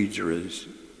good deeds or his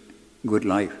good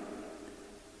life.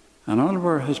 And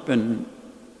Oliver has been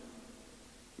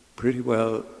pretty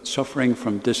well suffering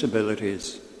from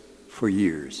disabilities for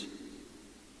years.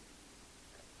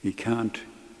 He can't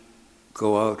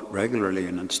go out regularly,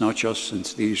 and it's not just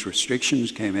since these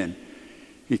restrictions came in.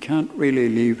 He can't really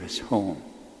leave his home.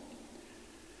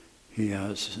 He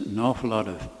has an awful lot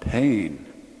of pain,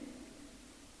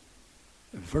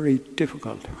 a very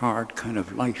difficult, hard kind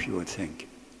of life, you would think,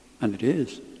 and it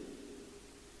is.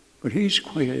 But he's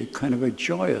quite a kind of a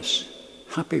joyous,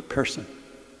 happy person.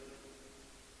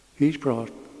 He's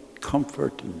brought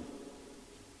comfort and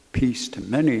peace to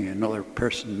many another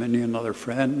person, many another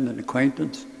friend and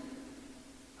acquaintance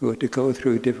who had to go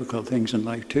through difficult things in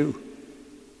life too.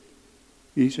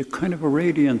 He's a kind of a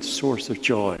radiant source of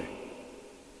joy.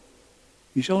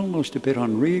 He's almost a bit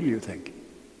unreal, you think.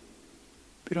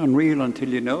 A bit unreal until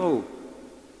you know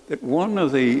that one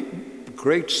of the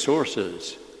great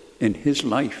sources in his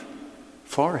life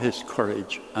for his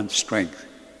courage and strength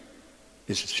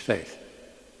is his faith.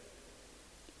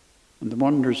 And the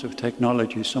wonders of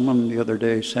technology. Someone the other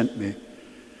day sent me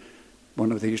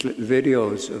one of these little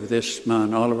videos of this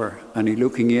man, Oliver, and he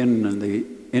looking in on the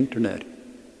internet,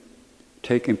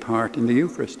 taking part in the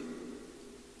Eucharist.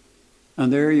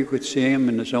 And there you could see him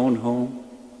in his own home,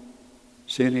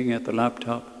 sitting at the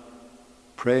laptop,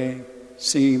 praying,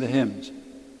 singing the hymns.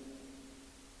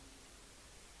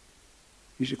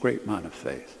 He's a great man of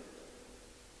faith.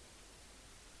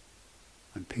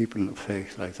 And people of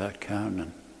faith like that can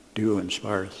and do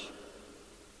inspire us.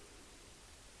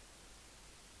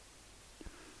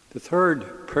 The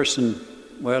third person,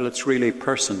 well, it's really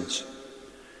persons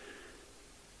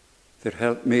that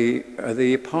help me, are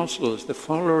the apostles, the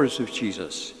followers of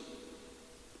Jesus.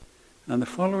 And the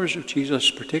followers of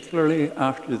Jesus, particularly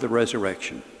after the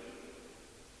resurrection.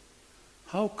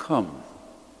 How come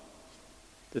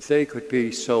that they could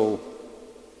be so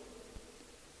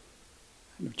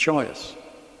joyous,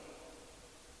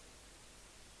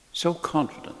 so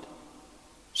confident,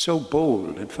 so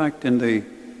bold? In fact, in the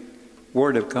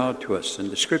Word of God to us, in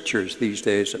the Scriptures these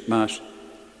days at Mass,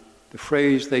 the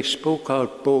phrase, they spoke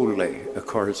out boldly,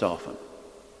 occurs often.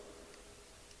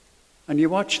 And you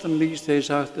watch them these days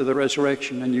after the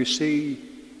resurrection and you see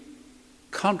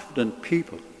confident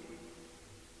people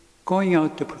going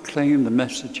out to proclaim the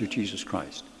message of Jesus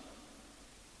Christ.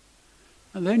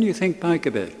 And then you think back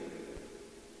a bit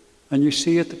and you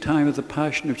see at the time of the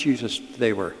Passion of Jesus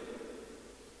they were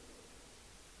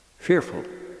fearful.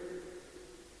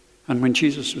 And when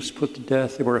Jesus was put to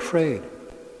death, they were afraid.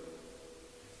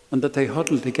 And that they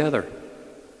huddled together.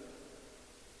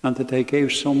 And that they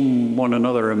gave one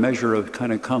another a measure of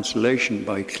kind of consolation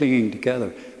by clinging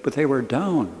together. But they were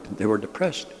down. They were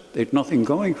depressed. They'd nothing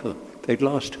going for them. They'd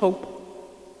lost hope.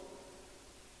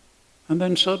 And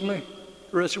then suddenly,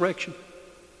 the resurrection.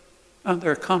 And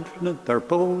they're confident, they're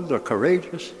bold, they're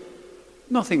courageous.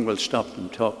 Nothing will stop them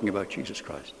talking about Jesus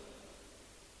Christ.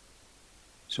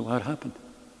 So what happened?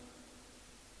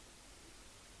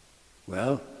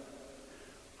 Well,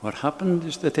 what happened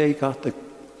is that they got the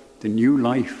the new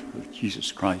life of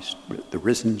Jesus Christ, the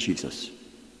risen Jesus.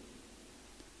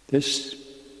 This,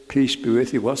 peace be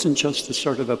with you, wasn't just a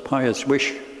sort of a pious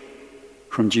wish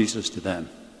from Jesus to them.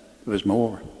 It was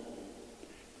more.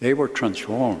 They were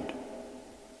transformed.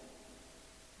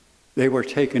 They were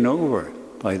taken over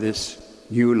by this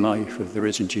new life of the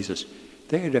risen Jesus.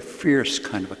 They had a fierce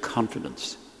kind of a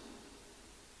confidence.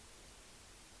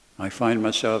 I find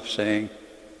myself saying,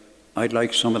 I'd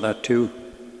like some of that too,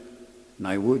 and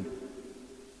I would.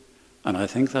 And I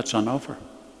think that's on offer.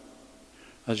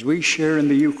 As we share in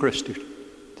the Eucharist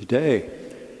today,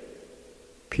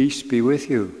 peace be with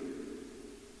you,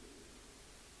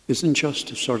 isn't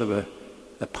just a sort of a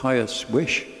pious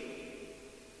wish.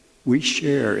 We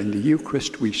share in the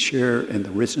Eucharist, we share in the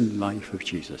risen life of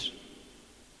Jesus.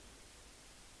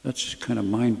 That's kind of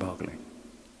mind-boggling.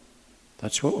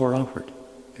 That's what we're offered,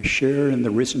 a share in the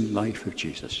risen life of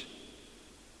Jesus.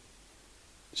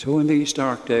 So in these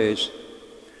dark days,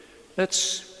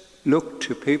 let's look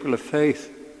to people of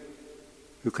faith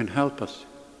who can help us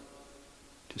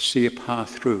to see a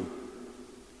path through.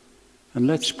 And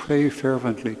let's pray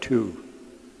fervently too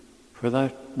for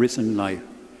that risen life,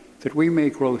 that we may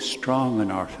grow strong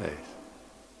in our faith,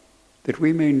 that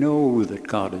we may know that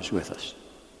God is with us,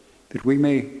 that we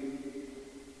may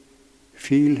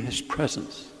feel his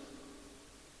presence,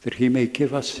 that he may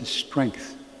give us his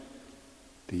strength.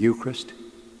 The Eucharist,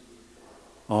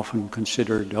 often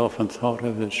considered, often thought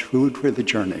of as food for the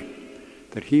journey,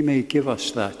 that he may give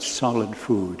us that solid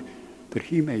food, that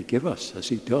he may give us, as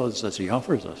he does, as he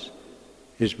offers us,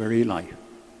 his very life,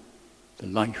 the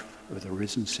life of the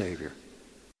risen Saviour.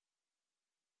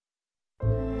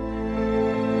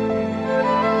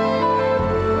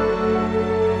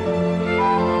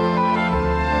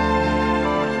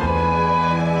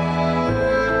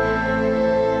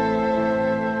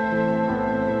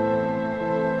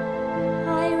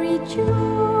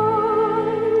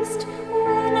 Rejoiced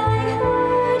when I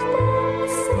heard them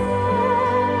say,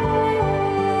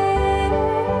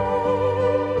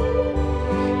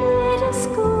 let us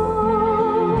go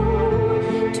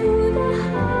to the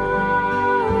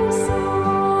house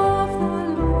of the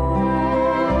Lord.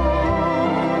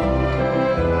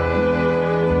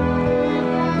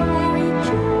 I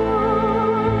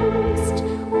rejoiced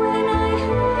when I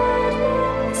heard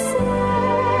them say,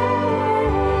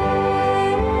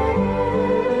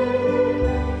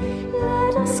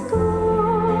 let us go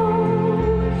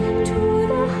to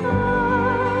the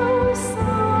house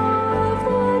of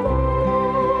the Lord.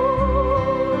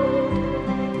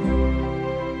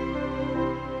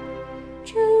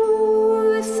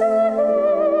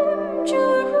 Jerusalem,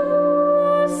 Jerusalem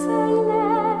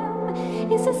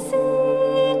is a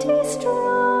city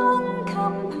strong,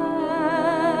 compact.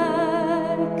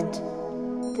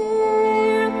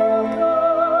 There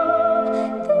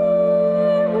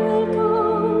will go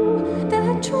the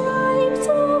tribes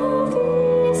of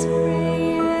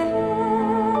Israel.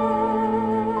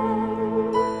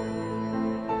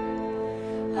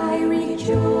 I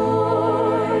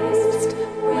rejoiced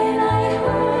when I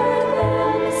heard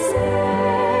them say,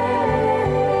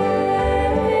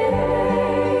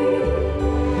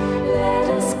 let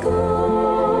us go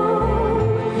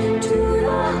to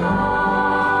the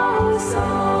house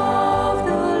of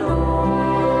the Lord.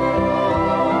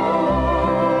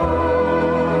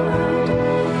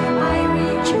 I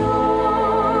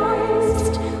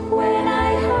rejoiced when I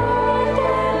heard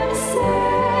them say,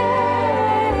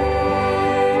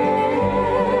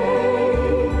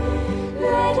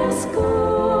 let us go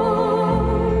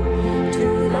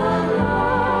to the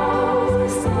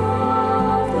house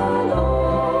of the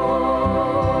Lord.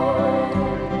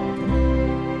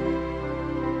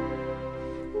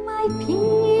 My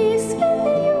peace with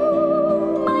you,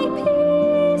 my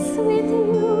peace with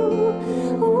you,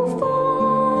 who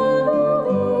follow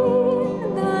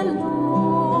in the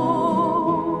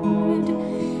Lord.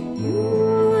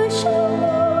 You shall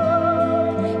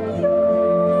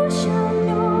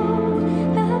know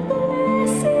the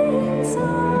blessings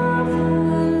of the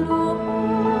Lord.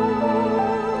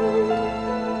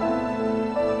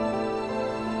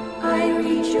 I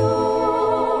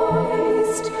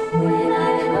rejoiced when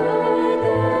I heard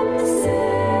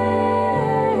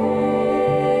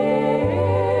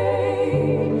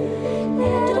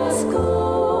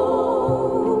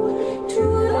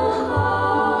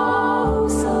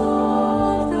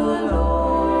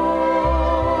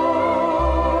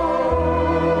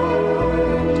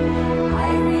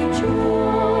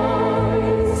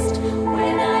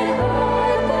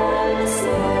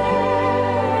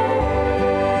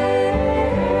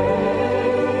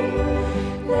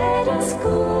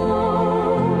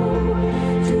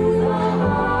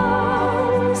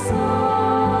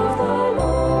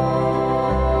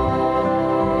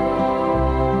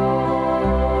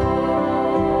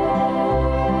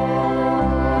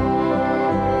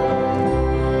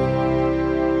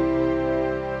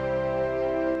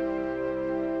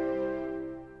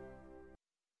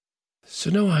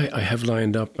So now I have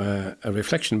lined up a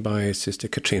reflection by Sister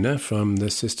Katrina from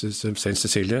the Sisters of St.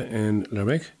 Cecilia in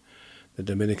Limerick, the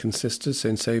Dominican Sisters,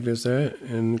 St. Saviour's there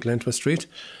in Glentworth Street.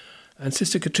 And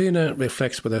Sister Katrina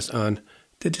reflects with us on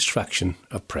the distraction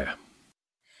of prayer.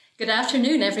 Good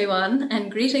afternoon, everyone, and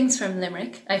greetings from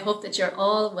Limerick. I hope that you're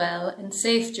all well and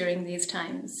safe during these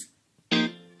times.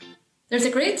 There's a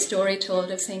great story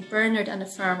told of St. Bernard and a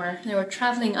farmer. They were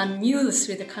travelling on mules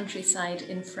through the countryside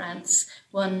in France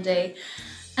one day,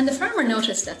 and the farmer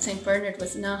noticed that St. Bernard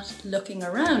was not looking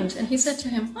around, and he said to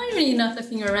him, "Why are you not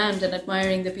looking around and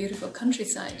admiring the beautiful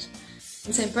countryside?"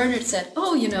 And St. Bernard said,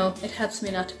 "Oh, it helps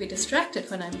me not to be distracted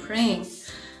when I'm praying."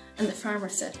 And the farmer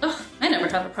said, "Oh, I never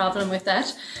have a problem with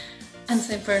that." And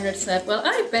St. Bernard said, "Well,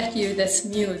 I bet you this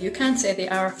mule, you can't say the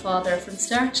Our Father from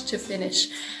start to finish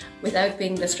without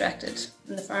being distracted."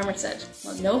 And the farmer said,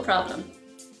 "Well, no problem."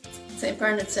 St.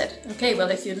 Bernard said, "Okay,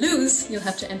 well, if you lose, you'll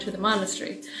have to enter the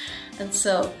monastery." And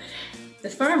so the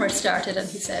farmer started and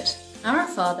he said, "Our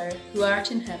Father, who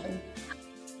art in heaven."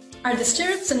 Are the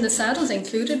stirrups and the saddles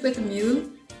included with a mule?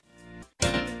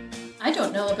 I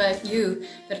don't know about you,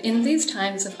 but in these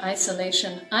times of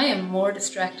isolation, I am more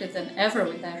distracted than ever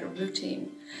without a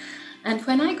routine. And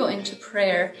when I go into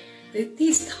prayer,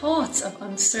 these thoughts of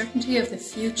uncertainty of the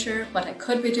future, what I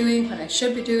could be doing, what I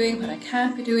should be doing, what I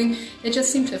can't be doing, they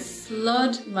just seem to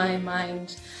flood my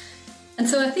mind. And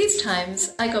so at these times,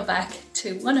 I go back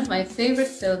to one of my favorite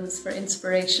films for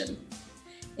inspiration.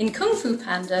 In Kung Fu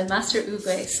Panda, Master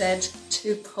Oogway said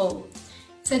to Po,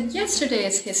 said, "Yesterday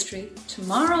is history,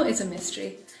 tomorrow is a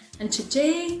mystery, and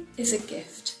today is a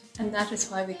gift, and that is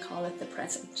why we call it the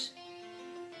present."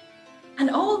 And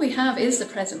all we have is the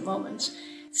present moment.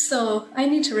 So I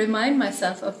need to remind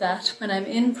myself of that when I'm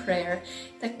in prayer,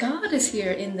 that God is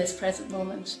here in this present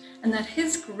moment, and that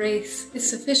His grace is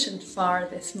sufficient for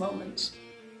this moment.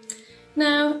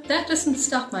 Now, that doesn't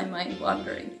stop my mind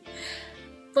wandering,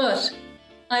 but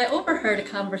I overheard a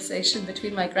conversation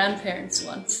between my grandparents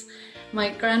once. My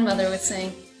grandmother was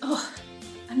saying, "Oh,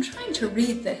 I'm trying to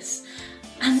read this,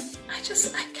 and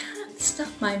I can't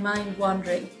stop my mind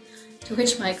wandering." To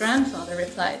which my grandfather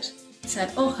replied, he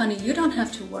said, "Oh, honey, you don't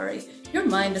have to worry. Your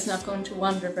mind is not going to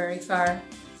wander very far."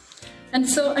 And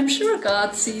so I'm sure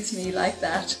God sees me like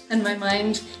that, and my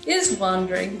mind is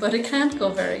wandering, but it can't go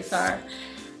very far.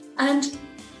 And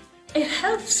it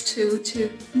helps to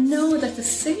know that the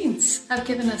saints have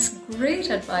given us great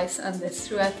advice on this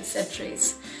throughout the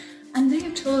centuries. And they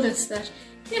have told us that,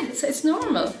 yes, it's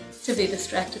normal to be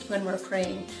distracted when we're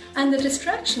praying. And the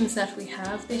distractions that we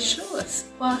have, they show us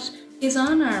what is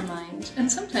on our mind and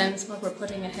sometimes what we're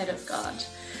putting ahead of God.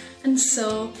 And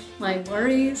so my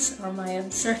worries or my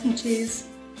uncertainties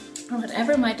or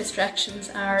whatever my distractions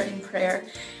are in prayer,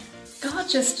 God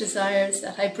just desires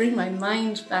that I bring my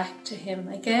mind back to Him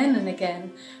again and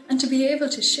again, and to be able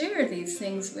to share these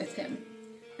things with Him.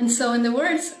 And so in the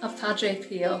words of Padre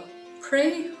Pio,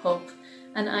 pray, hope,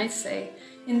 and I say,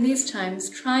 in these times,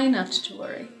 try not to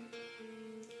worry.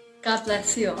 God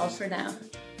bless you all for now.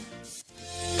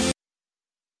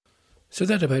 So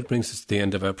that about brings us to the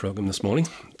end of our programme this morning.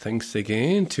 Thanks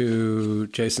again to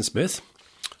Jason Smith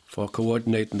for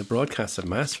coordinating the broadcast of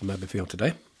Mass from Abbeyfield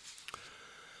today.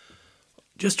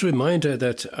 Just a reminder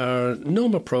that our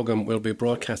normal programme will be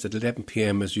broadcast at 11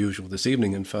 p.m. as usual this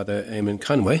evening, and Father Eamon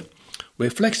Conway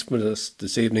reflects with us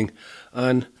this evening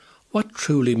on what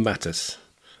truly matters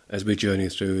as we journey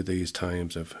through these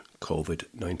times of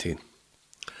COVID-19.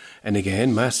 And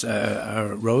again, Mass,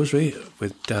 our Rosary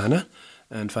with Dana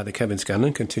and Father Kevin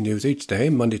Scanlon continues each day,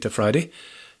 Monday to Friday,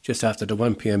 just after the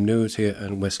 1 p.m. news here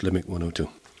on West Limerick 102.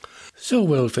 So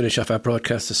we'll finish off our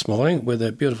broadcast this morning with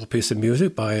a beautiful piece of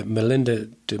music by Melinda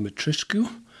Dimitrescu,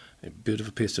 a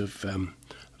beautiful piece of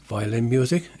violin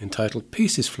music entitled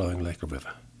Peace is Flowing Like a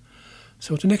River.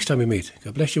 So until next time we meet,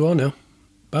 God bless you all now.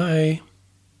 Bye.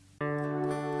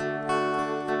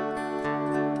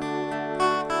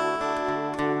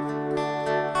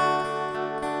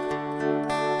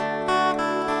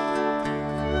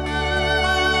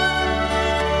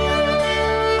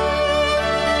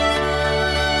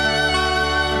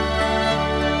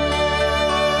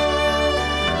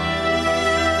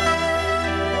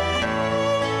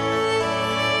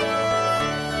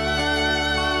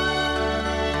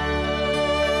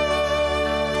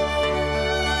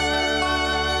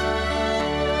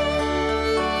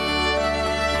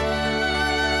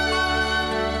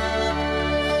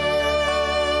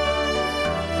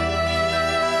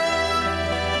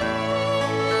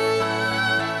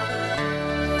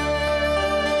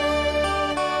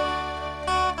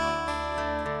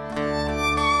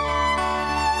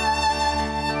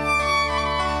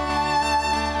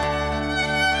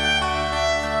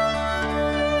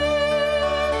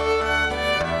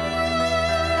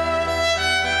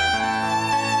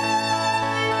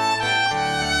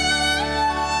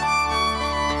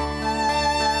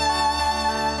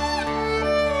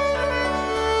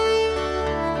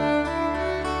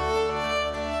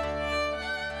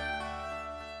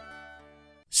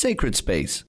 Sacred Space.